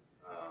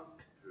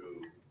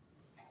 who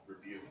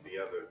rebuked the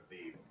other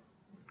thief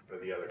or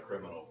the other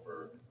criminal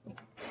for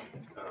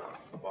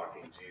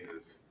mocking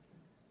Jesus,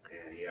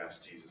 and he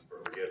asked Jesus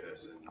for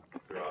forgiveness, and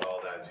throughout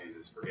all that,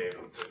 Jesus forgave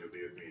him and said, "You'll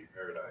be with me in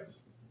paradise."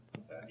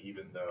 That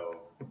even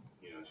though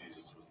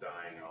Jesus was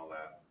dying and all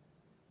that,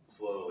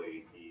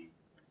 slowly he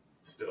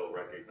still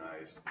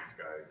recognized this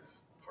guy's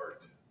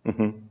heart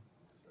Mm-hmm.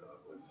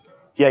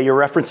 Yeah, you're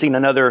referencing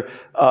another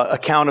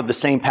account of the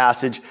same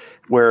passage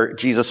where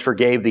Jesus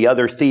forgave the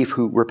other thief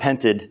who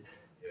repented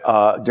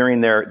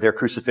during their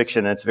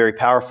crucifixion. And it's very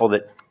powerful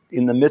that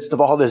in the midst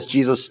of all this,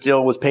 Jesus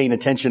still was paying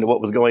attention to what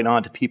was going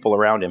on to people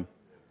around him.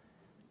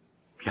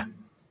 Yeah.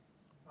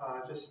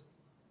 Just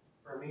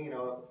for me,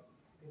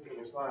 thinking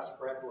his last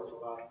breath was a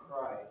loud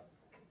cry.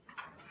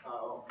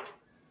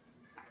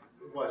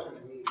 It wasn't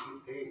an easy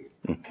thing.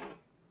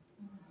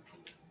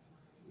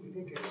 We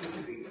think it's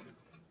easy.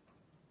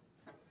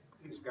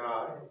 He's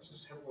God. It's a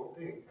simple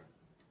thing.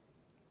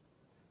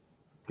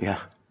 Yeah.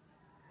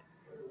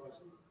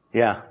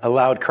 Yeah, a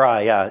loud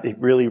cry. Yeah, it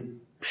really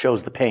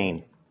shows the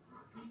pain.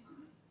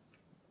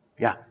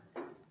 Yeah.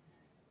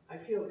 I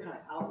feel kind of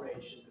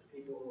outraged at the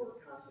people who are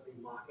constantly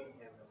mocking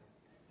him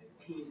and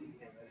teasing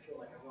him. I feel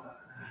like I want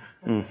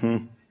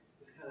to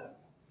just kind of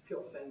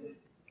feel offended.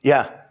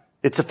 Yeah,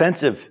 it's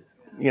offensive,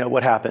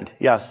 what happened.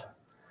 Yes.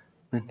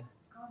 On the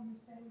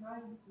same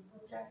lines as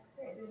what Jack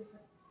said, is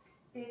that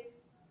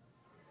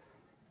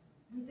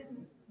we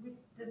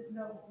didn't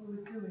know what we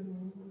were doing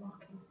when we were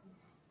mocking him.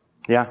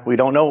 Yeah, we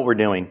don't know what we're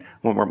doing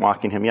when we're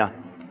mocking him. Yeah.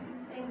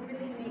 It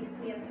really makes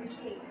me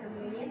appreciate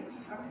communion,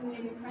 our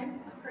communion time,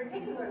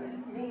 particularly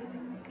today.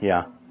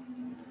 Yeah.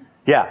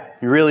 Yeah,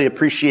 you really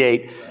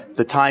appreciate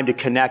the time to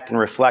connect and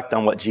reflect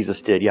on what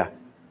Jesus did. Yeah.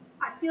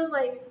 I feel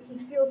like he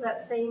feels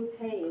that same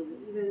pain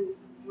even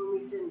when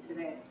we sin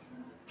today.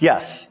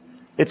 Yes,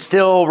 it's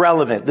still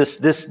relevant.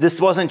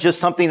 This wasn't just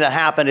something that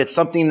happened. It's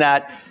something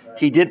that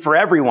he did for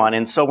everyone.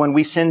 And so when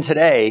we sin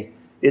today,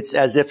 it's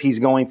as if he's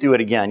going through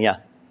it again. Yeah.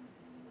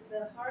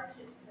 The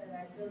hardships that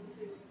I go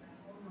through in my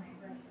own life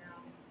right now,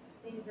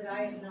 things that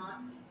I have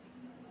not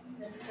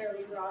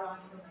necessarily brought on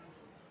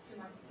to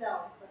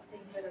myself, but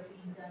things that are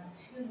being done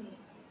to me,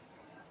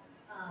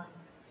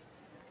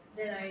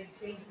 then I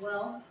think,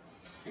 well,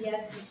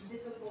 yes, it's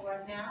difficult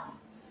right now,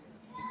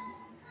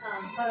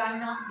 but I'm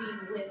not being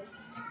whipped.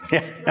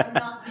 I'm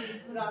not being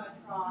put on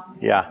a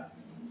cross Yeah.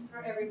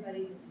 for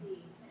everybody to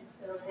see. And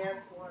so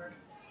therefore,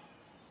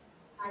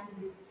 I can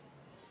do this.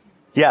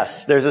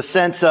 Yes, there's a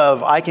sense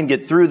of, I can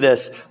get through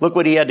this. Look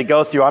what he had to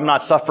go through. I'm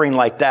not suffering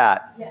like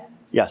that. Yes.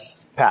 Yes,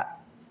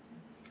 Pat.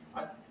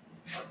 I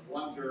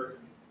wonder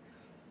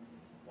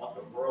what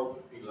the world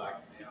would be like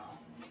now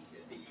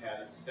if he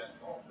had a step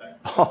off back.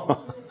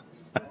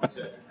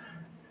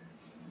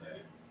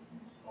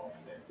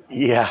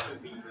 Yeah.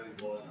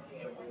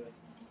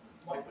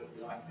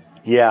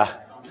 Yeah.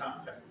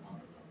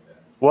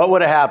 What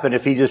would have happened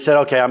if he just said,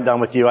 okay, I'm done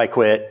with you. I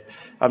quit.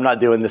 I'm not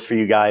doing this for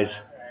you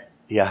guys.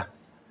 Yeah.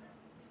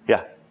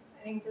 Yeah.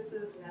 I think this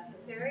is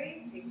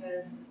necessary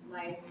because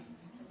life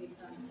can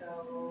become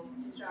so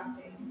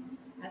distracting.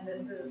 And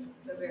this is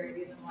the very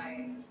reason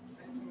why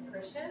I'm a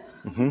Christian.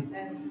 Mm-hmm.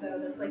 And so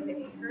that's like the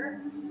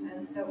anchor.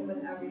 And so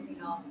with everything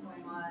else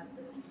going on,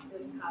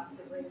 this has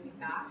to bring me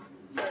back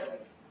for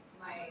like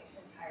my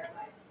entire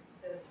life.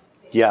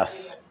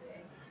 Yes.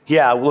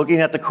 Yeah,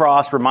 looking at the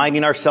cross,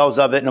 reminding ourselves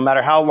of it, no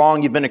matter how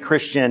long you've been a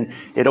Christian,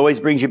 it always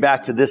brings you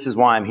back to this is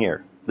why I'm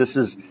here.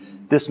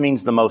 This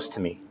means the most to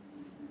me.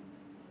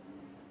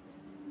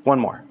 One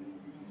more.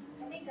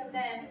 I think of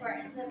the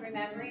importance of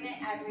remembering it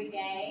every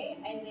day.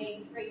 I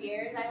think for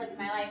years I lived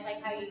my life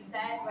like how you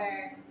said,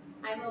 where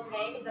I'm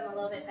okay because I'm a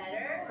little bit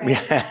better. Right?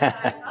 Yeah. That's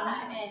how I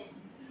thought. And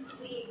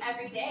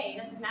every day,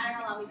 it doesn't matter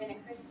how long we've been a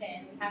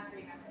Christian, we have to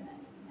remember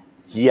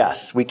this.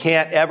 Yes, we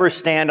can't ever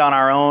stand on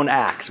our own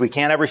acts. We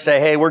can't ever say,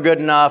 hey, we're good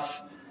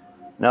enough.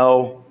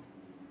 No,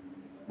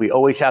 we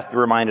always have to be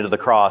reminded of the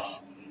cross,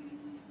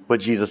 what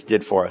Jesus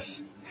did for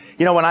us.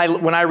 When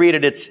I read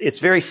it, it's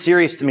very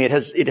serious to me.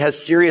 It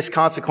has serious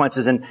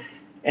consequences, and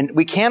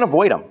we can't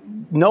avoid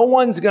them. No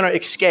one's going to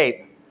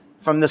escape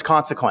from this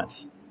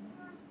consequence.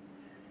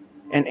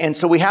 And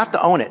so we have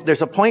to own it.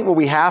 There's a point where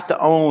we have to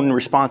own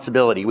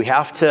responsibility. We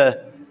have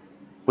to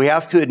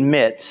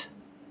admit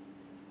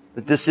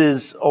that this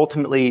is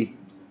ultimately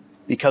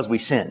because we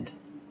sinned.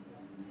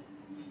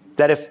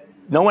 That if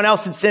no one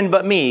else had sinned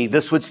but me,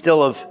 this would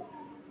still have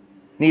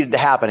needed to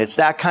happen. It's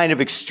that kind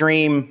of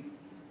extreme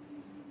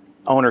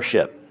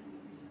ownership.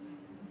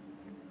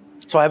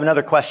 So I have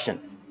another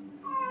question.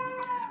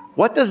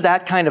 What does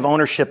that kind of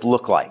ownership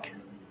look like?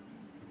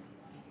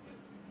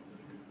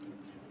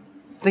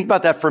 Think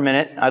about that for a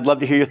minute. I'd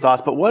love to hear your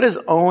thoughts, but what does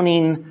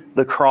owning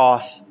the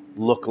cross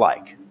look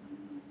like?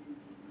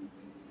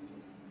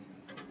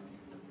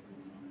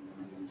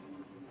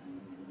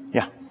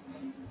 Yeah.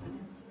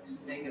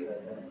 Think of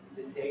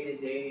the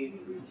day-to-day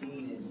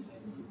routine and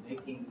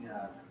making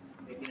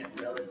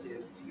it relative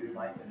to your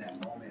life in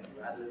that moment,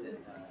 rather than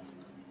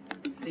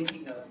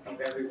thinking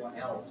of everyone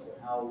else or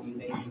how you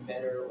may be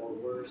better or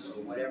worse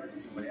or whatever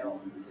than anyone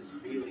else. This is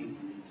really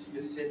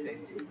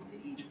specific to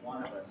each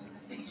one of us. And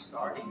I think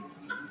starting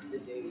the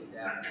day with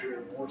that,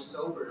 we're more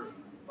sober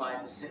by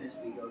the sin as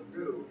we go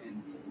through,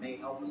 and it may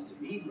help us to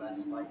be less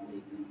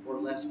likely or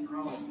less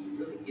prone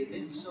to really give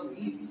in so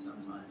easy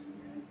sometimes.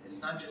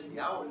 It's not just the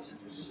hours,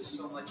 there's just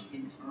so much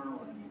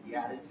internal and the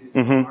attitudes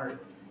of the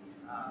heart.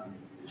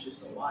 There's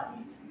just a lot.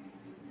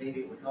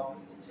 maybe it would help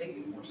us to take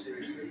it more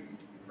seriously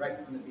right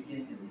from the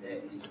beginning of the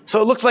day.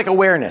 So it looks like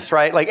awareness,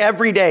 right? Like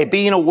every day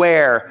being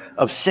aware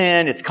of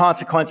sin, its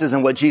consequences,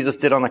 and what Jesus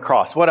did on the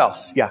cross. What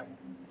else? Yeah.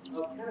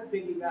 Kind of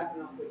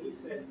piggybacking off what he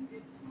said,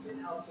 it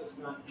helps us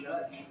not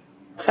judge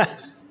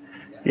others.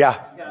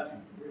 Yeah. You got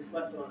to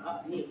reflect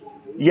on me.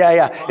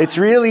 Yeah. It's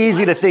really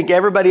easy to think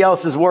everybody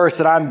else is worse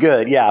and I'm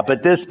good. Yeah,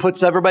 but this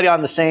puts everybody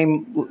on the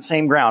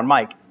same ground.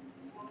 Mike.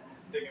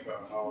 Thinking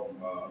about how,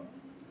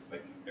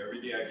 like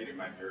every day I get in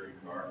my dirty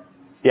car.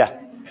 Yeah.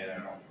 And I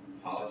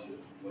don't polish it.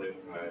 But if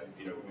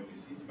when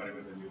you see somebody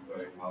with a new car,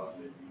 they polish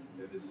it.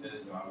 If the sin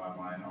is on my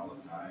mind all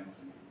the time,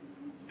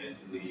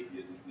 mentally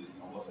it's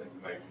almost like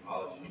somebody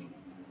polishing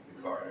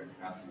the car. I'm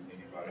constantly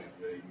thinking about it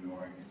instead of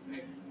ignoring and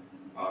saying,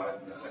 oh,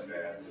 that's not that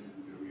bad. This is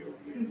going to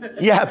be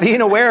okay. Yeah,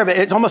 being aware of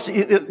it,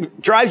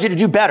 it drives you to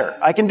do better.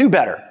 I can do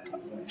better.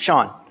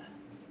 Sean.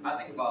 I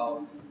think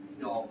about,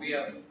 we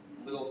have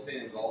little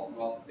sins all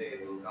throughout the day,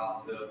 little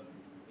gossip,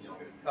 maybe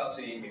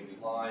cussing, maybe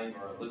lying,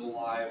 or a little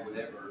lie,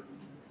 whatever.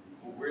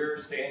 But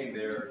we're standing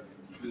there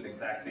doing the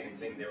exact same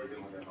thing they were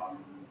doing with their body.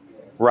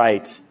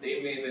 Right.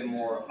 They may have been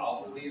more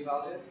outwardly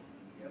about it,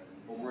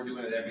 but we're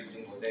doing it every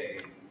single day.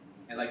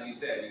 And like you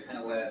said, you kind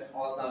of it's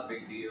not a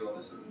big deal,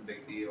 this isn't a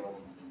big deal,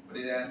 but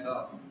it adds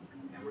up.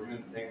 And we're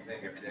doing the same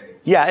thing every day.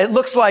 Yeah, it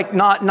looks like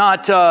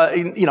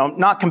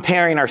not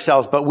comparing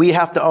ourselves, but we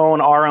have to own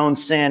our own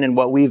sin and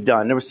what we've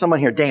done. There was someone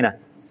here, Dana.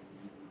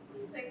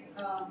 I think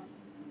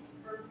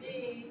for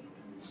me,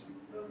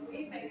 when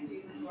we make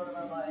Jesus Lord of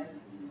our life,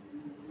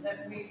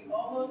 that we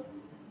almost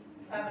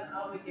have an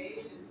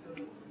obligation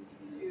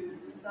to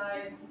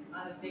decide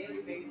on a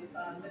daily basis,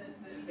 on a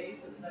minute-to-minute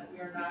basis, that we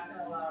are not going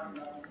to allow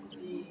ourselves to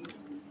be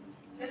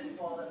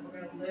sinful, that we're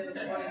going to live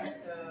according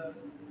to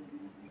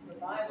the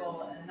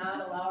Bible and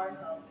not allow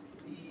ourselves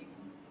to be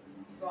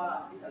brought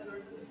up, because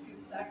there's such a huge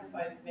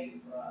sacrifice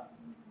made for us.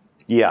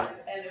 Yeah.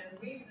 And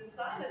if we've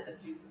decided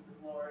that Jesus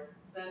is Lord,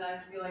 then I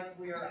feel like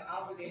we are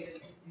obligated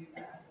to do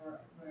that.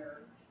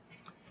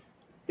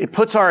 It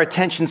puts our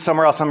attention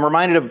somewhere else. I'm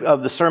reminded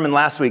of the sermon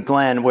last week,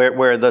 Glenn,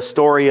 where the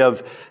story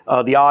of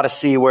the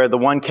Odyssey, where the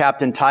one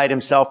captain tied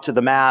himself to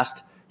the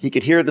mast. He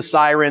could hear the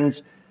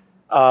sirens,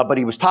 but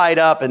he was tied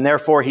up, and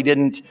therefore he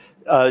didn't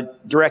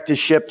direct his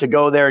ship to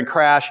go there and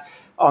crash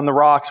on the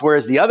rocks,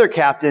 whereas the other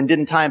captain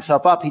didn't tie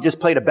himself up. He just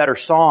played a better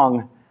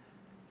song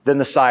than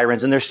the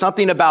sirens. And there's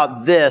something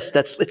about this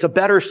it's a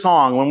better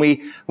song. When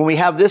we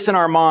have this in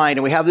our mind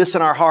and we have this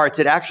in our hearts,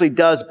 it actually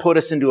does put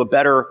us into a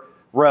better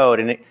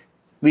road, and it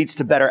leads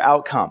to better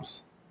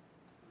outcomes.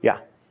 Yeah.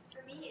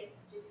 For me,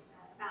 it's just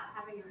about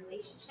having a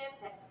relationship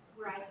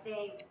where I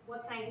say,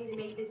 what can I do to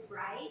make this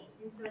right?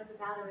 And so it's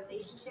about a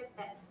relationship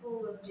that's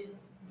full of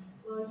just,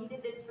 well, you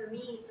did this for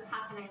me, so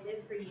how can I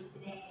live for you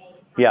today?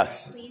 How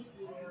Yes. can I please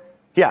you?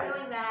 Yeah.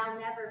 Knowing that I'll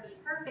never be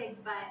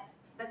perfect, but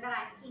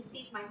that he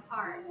sees my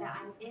heart, that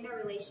I'm in a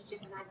relationship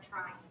and I'm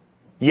trying.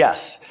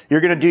 Yes. You're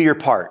going to do your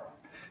part.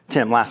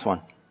 Tim, last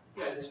one.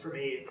 Yeah, just for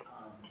me,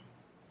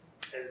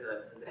 as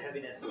the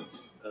heaviness of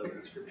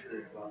the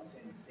scripture about sin,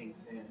 and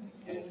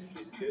it's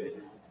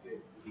good. It's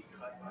good to be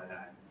cut by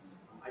that.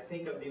 I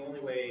think of the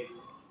only way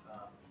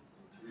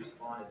to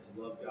respond is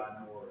to love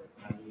God more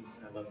than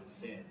I love the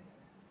sin.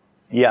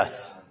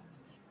 Yes.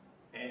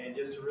 And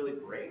just to really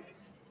break.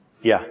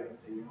 Yeah. And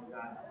say,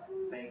 God,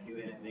 thank you,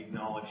 and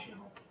acknowledge,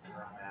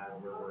 where I'm at or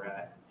where we're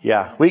at.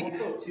 Yeah.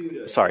 Also, too,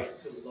 to Sorry.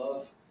 To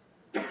love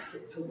the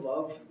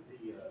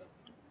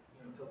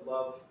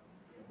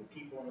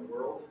people in the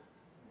world.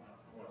 I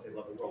don't want to say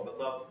love the world, but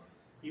love,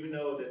 even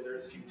though that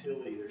there's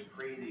futility, there's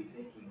crazy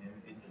thinking,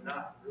 and to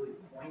not really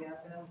point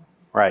at them.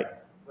 Right.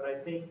 But I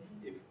think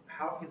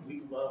how can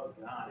we love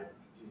God if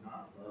we do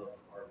not love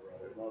our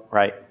brother?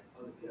 Right.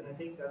 And I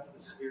think that's the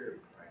spirit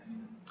of Christ.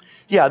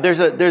 Yeah, there's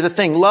a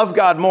thing, love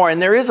God more,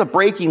 and there is a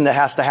breaking that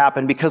has to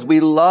happen because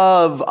we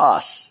love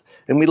us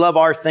and we love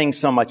our things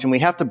so much, and we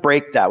have to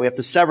break that. We have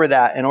to sever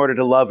that in order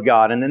to love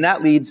God, and then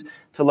that leads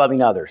to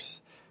loving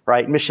others,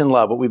 right? Mission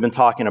love, what we've been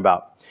talking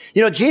about.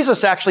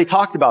 Jesus actually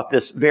talked about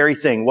this very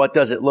thing. What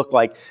does it look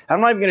like?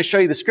 I'm not even going to show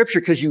you the scripture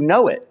because you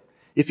know it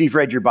if you've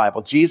read your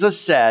Bible. Jesus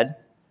said,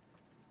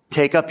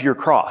 take up your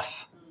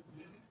cross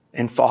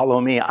and follow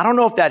me. I don't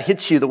know if that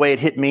hits you the way it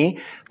hit me,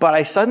 but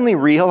I suddenly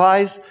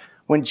realized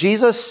when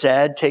Jesus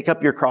said, take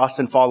up your cross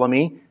and follow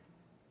me,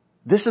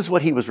 this is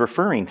what he was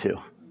referring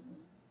to.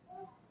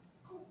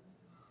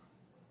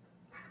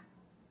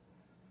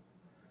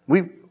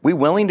 We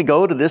willing to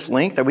go to this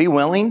length? Are we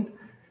willing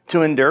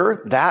to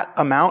endure that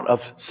amount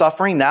of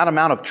suffering, that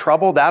amount of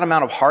trouble, that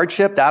amount of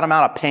hardship, that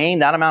amount of pain,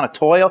 that amount of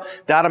toil,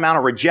 that amount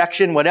of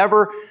rejection,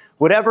 whatever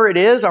it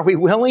is? Are we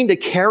willing to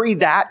carry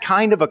that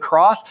kind of a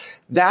cross?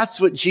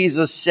 That's what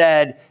Jesus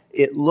said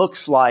it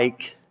looks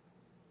like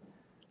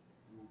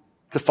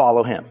to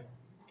follow him.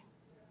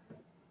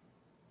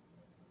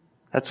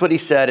 That's what he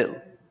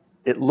said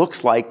it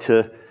looks like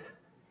to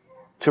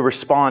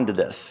respond to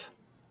this.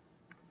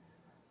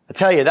 I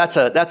tell you, that's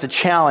a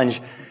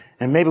challenge,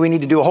 and maybe we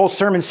need to do a whole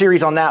sermon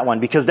series on that one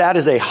because that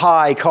is a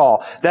high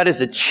call. That is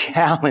a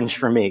challenge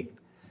for me.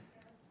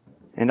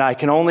 And I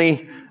can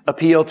only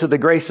appeal to the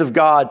grace of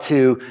God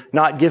to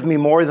not give me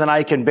more than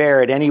I can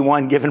bear at any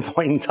one given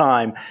point in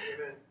time.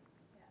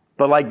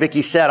 But like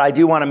Vicki said, I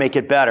do want to make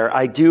it better.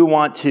 I do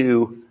want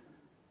to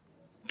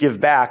give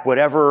back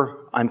whatever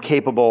I'm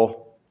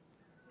capable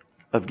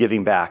of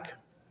giving back.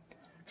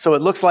 So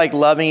it looks like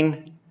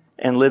loving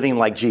and living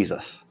like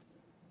Jesus.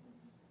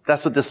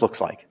 That's what this looks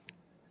like.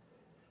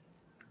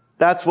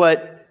 That's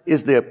what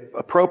is the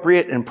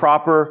appropriate and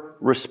proper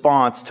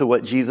response to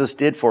what Jesus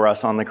did for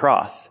us on the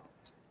cross,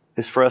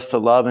 is for us to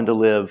love and to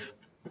live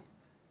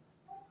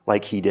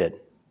like he did.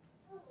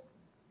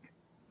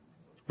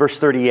 Verse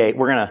 38,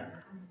 we're going to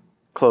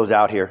close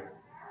out here.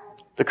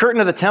 The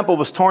curtain of the temple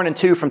was torn in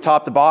two from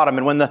top to bottom,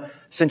 and when the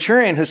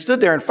centurion who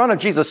stood there in front of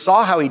Jesus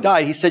saw how he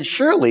died, he said,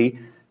 "Surely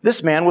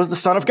this man was the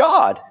Son of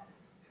God."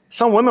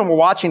 Some women were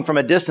watching from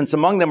a distance.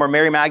 Among them were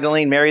Mary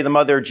Magdalene, Mary the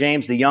mother of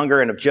James the younger,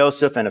 and of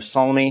Joseph and of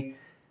Salome.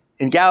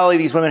 In Galilee,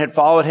 these women had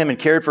followed him and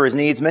cared for his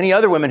needs. Many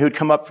other women who'd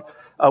come up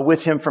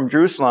with him from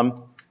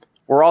Jerusalem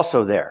were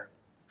also there.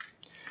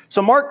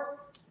 So Mark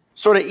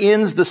sort of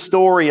ends the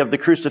story of the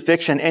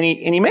crucifixion, and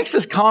he makes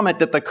this comment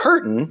that the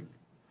curtain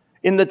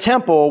in the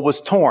temple was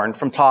torn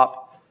from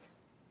top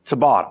to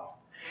bottom.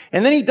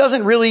 And then he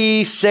doesn't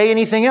really say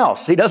anything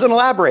else. He doesn't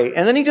elaborate.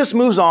 And then he just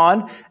moves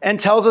on and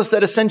tells us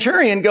that a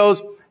centurion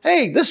goes,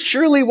 "Hey, this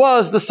surely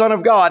was the Son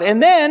of God."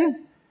 And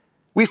then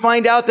we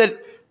find out that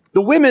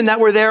the women that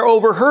were there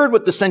overheard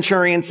what the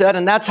centurion said,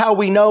 and that's how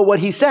we know what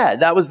he said.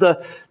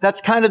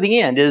 That's kind of the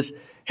end is,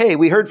 hey,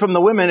 we heard from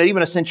the women that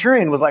even a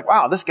centurion was like,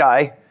 wow, this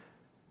guy,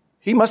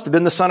 he must have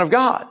been the Son of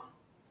God.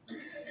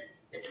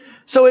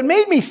 So it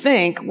made me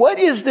think, what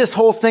is this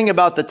whole thing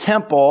about the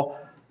temple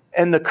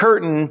and the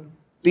curtain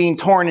being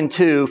torn in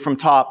two from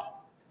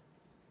top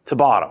to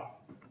bottom?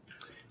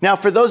 Now,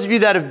 for those of you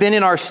that have been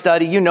in our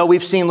study, you know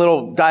we've seen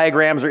little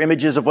diagrams or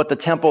images of what the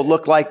temple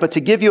looked like. But to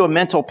give you a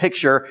mental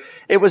picture,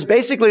 it was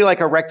basically like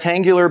a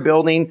rectangular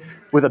building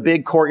with a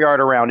big courtyard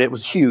around it. It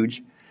was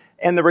huge.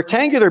 And the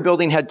rectangular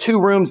building had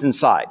two rooms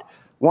inside.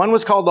 One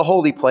was called the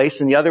Holy Place,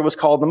 and the other was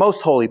called the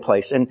Most Holy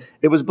Place. And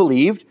it was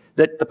believed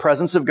that the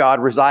presence of God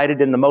resided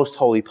in the Most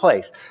Holy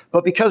Place.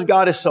 But because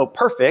God is so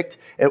perfect,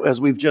 as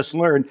we've just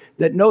learned,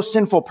 that no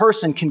sinful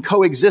person can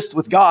coexist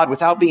with God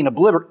without being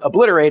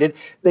obliterated,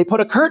 they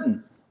put a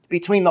curtain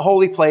between the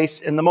holy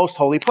place and the most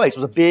holy place. It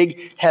was a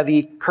big,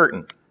 heavy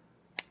curtain.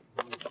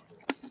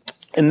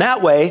 In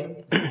that way,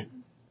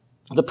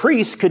 the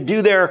priests could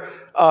do their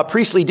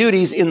priestly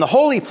duties in the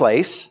holy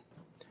place,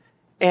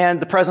 and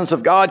the presence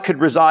of God could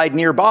reside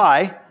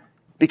nearby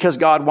because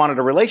God wanted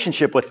a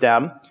relationship with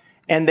them,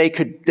 and they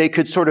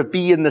could sort of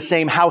be in the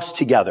same house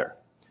together.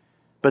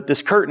 But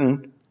this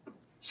curtain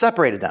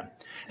separated them.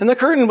 And the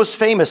curtain was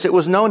famous. It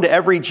was known to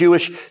every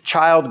Jewish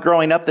child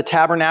growing up. The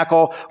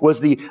tabernacle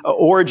was the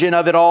origin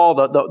of it all.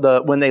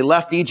 When they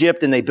left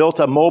Egypt and they built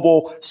a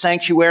mobile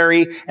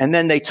sanctuary, and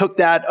then they took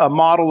that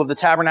model of the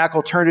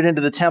tabernacle, turned it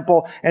into the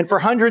temple. And for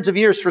hundreds of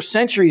years, for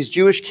centuries,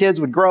 Jewish kids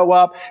would grow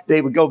up.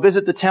 They would go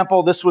visit the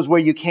temple. This was where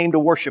you came to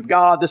worship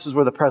God. This is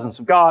where the presence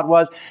of God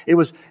was. It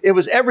was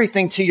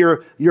everything to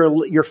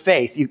your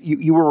faith.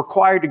 You were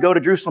required to go to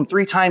Jerusalem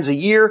 3 times a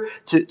year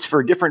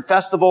for different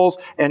festivals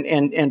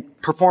and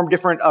perform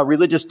different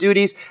religious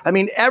duties. I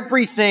mean,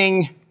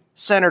 everything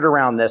centered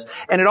around this.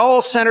 And it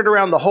all centered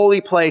around the holy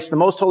place, the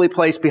most holy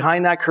place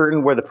behind that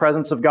curtain where the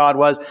presence of God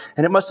was.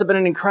 And it must have been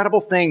an incredible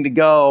thing to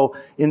go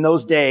in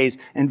those days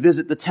and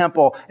visit the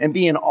temple and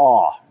be in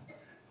awe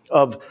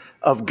of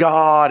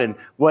God and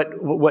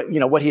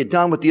what he had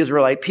done with the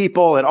Israelite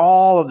people and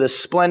all of this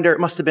splendor. It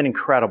must have been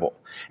incredible.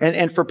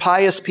 And for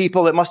pious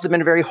people, it must have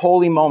been a very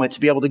holy moment to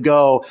be able to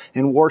go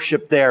and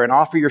worship there and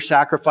offer your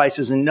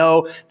sacrifices and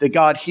know that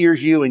God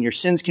hears you and your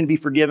sins can be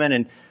forgiven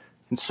and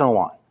so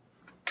on.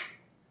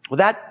 Well,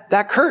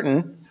 that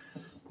curtain,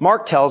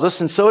 Mark tells us,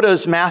 and so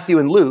does Matthew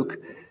and Luke,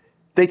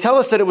 they tell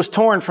us that it was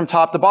torn from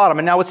top to bottom.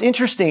 And now what's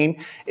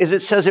interesting is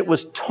it says it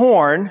was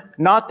torn,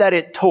 not that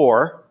it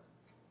tore,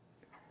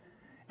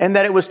 and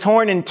that it was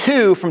torn in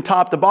two from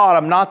top to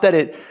bottom, not that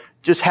it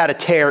just had a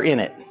tear in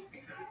it.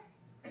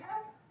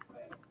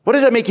 What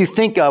does that make you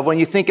think of when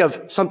you think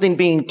of something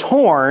being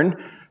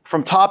torn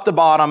from top to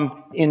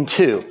bottom in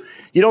two?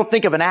 You don't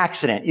think of an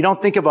accident. You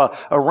don't think of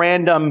a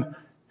random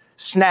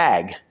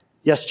snag.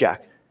 Yes,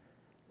 Jack?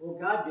 Well,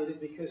 God did it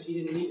because he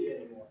didn't need it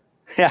anymore.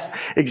 Yeah,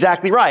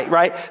 exactly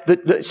right?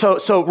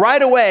 So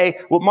right away,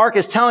 what Mark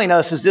is telling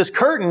us is this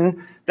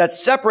curtain that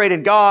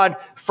separated God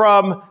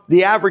from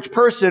the average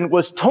person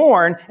was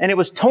torn, and it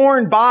was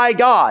torn by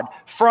God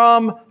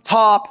from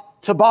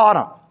top to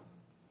bottom.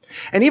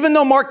 And even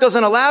though Mark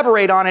doesn't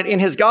elaborate on it in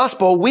his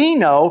gospel, we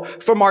know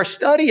from our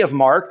study of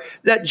Mark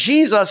that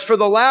Jesus, for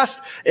the last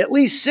at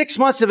least 6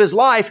 months of his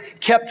life,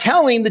 kept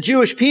telling the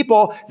Jewish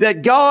people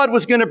that God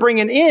was going to bring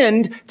an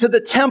end to the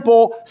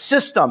temple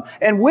system.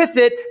 And with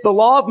it, the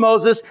law of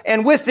Moses,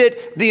 and with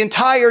it, the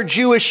entire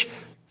Jewish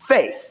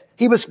faith.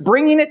 He was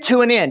bringing it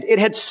to an end. It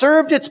had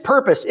served its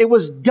purpose. It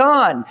was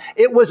done.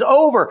 It was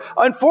over.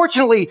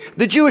 Unfortunately,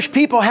 the Jewish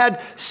people had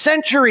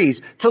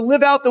centuries to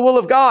live out the will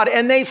of God,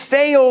 and they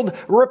failed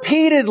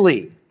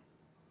repeatedly.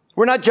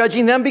 We're not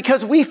judging them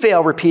because we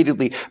fail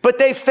repeatedly, but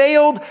they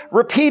failed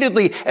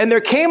repeatedly. And there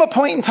came a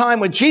point in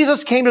time when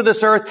Jesus came to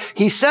this earth.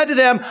 He said to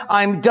them,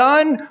 I'm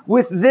done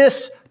with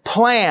this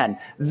plan,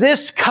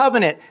 this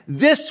covenant,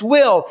 this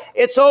will.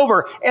 It's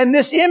over. And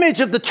this image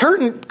of the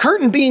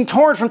curtain being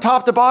torn from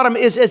top to bottom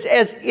is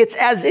it's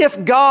as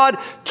if God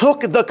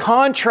took the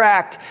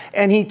contract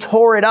and he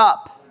tore it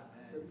up.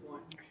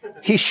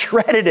 He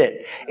shredded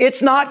it.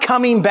 It's not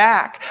coming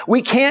back.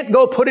 We can't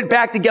go put it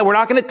back together. We're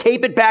not going to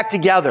tape it back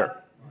together.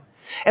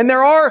 And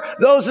there are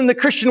those in the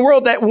Christian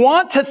world that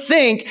want to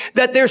think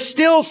that there's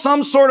still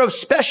some sort of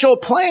special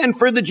plan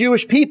for the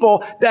Jewish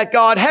people that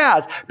God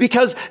has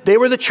because they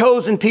were the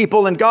chosen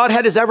people and God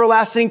had his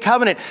everlasting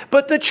covenant.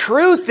 But the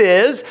truth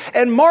is,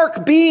 and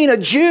Mark being a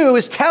Jew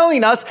is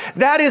telling us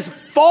that is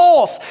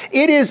false.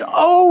 It is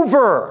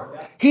over.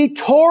 He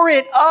tore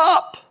it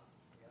up.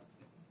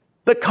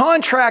 The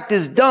contract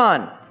is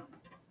done.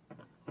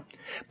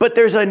 But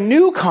there's a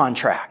new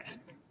contract.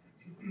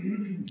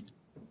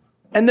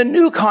 And the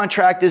new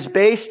contract is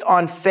based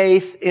on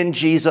faith in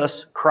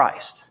Jesus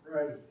Christ.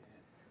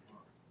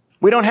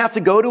 We don't have to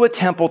go to a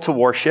temple to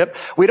worship.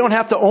 We don't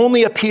have to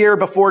only appear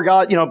before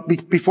God,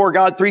 before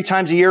God 3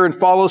 times a year and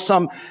follow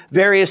some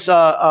various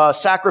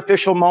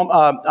sacrificial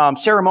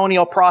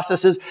ceremonial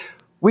processes.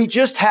 We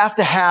just have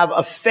to have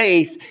a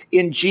faith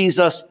in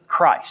Jesus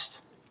Christ.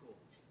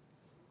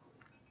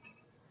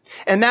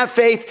 And that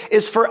faith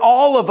is for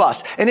all of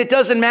us. And it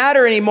doesn't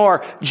matter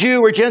anymore,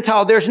 Jew or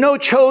Gentile. There's no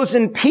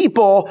chosen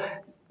people.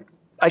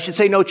 I should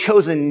say no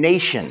chosen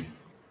nation.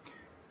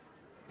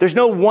 There's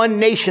no one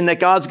nation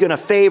that God's going to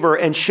favor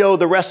and show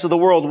the rest of the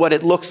world what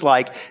it looks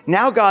like.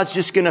 Now God's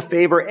just going to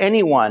favor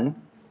anyone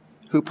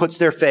who puts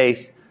their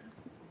faith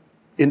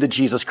into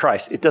Jesus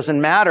Christ. It doesn't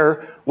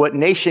matter what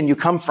nation you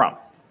come from,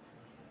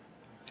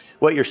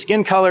 what your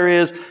skin color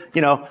is,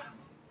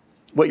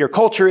 what your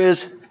culture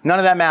is. None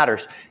of that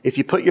matters. If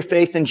you put your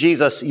faith in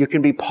Jesus, you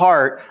can be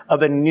part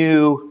of a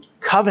new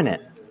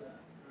covenant.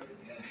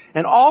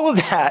 And all of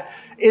that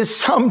is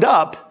summed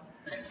up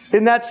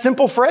in that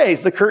simple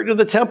phrase. The curtain of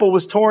the temple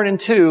was torn in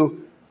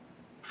two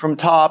from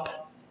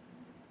top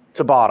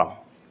to bottom.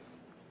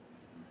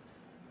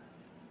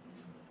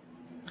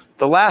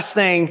 The last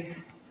thing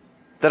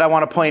that I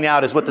want to point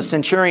out is what the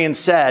centurion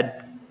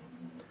said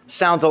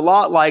sounds a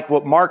lot like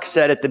what Mark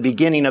said at the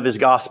beginning of his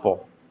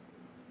gospel.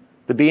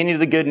 The beginning of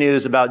the good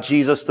news about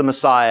Jesus the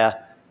Messiah,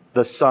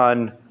 the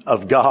Son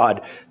of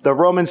God. The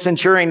Roman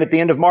centurion at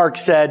the end of Mark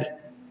said,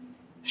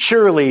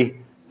 surely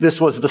this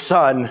was the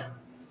Son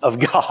of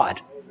God.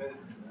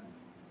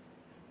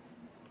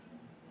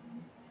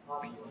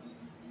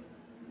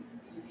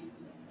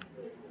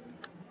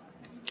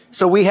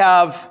 So we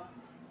have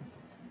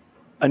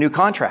a new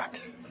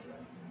contract.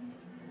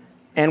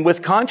 And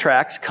with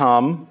contracts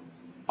come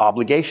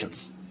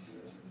obligations.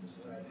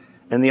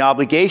 And the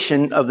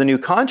obligation of the new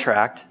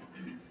contract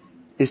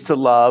is to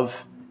love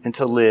and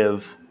to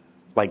live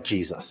like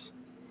Jesus.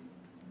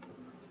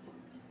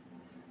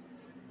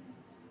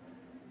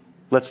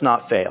 Let's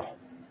not fail.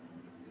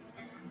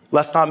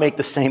 Let's not make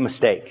the same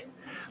mistake.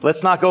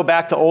 Let's not go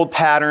back to old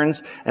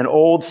patterns and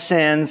old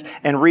sins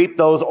and reap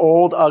those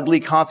old ugly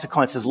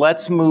consequences.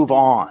 Let's move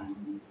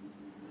on.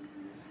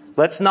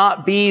 Let's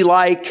not be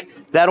like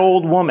that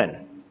old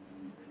woman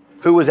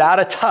who was out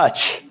of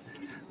touch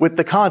with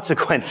the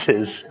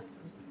consequences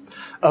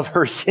of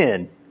her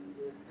sin.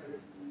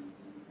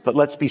 But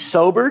let's be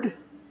sobered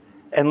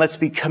and let's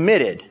be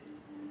committed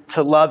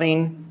to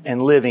loving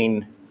and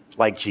living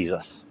like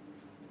Jesus.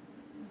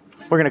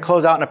 We're going to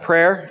close out in a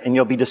prayer and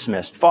you'll be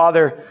dismissed.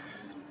 Father,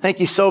 thank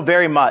you so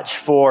very much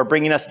for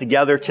bringing us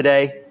together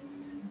today.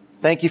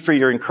 Thank you for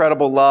your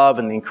incredible love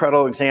and the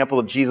incredible example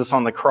of Jesus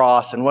on the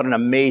cross, and what an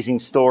amazing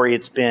story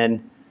it's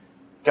been.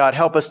 God,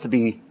 help us to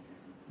be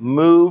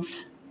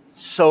moved,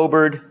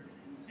 sobered,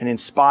 and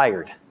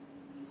inspired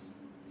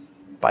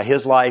by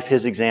his life,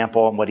 his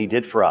example, and what he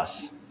did for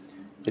us.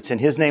 It's in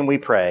his name we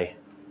pray.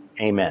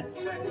 Amen.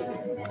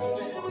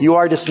 You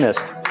are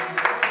dismissed.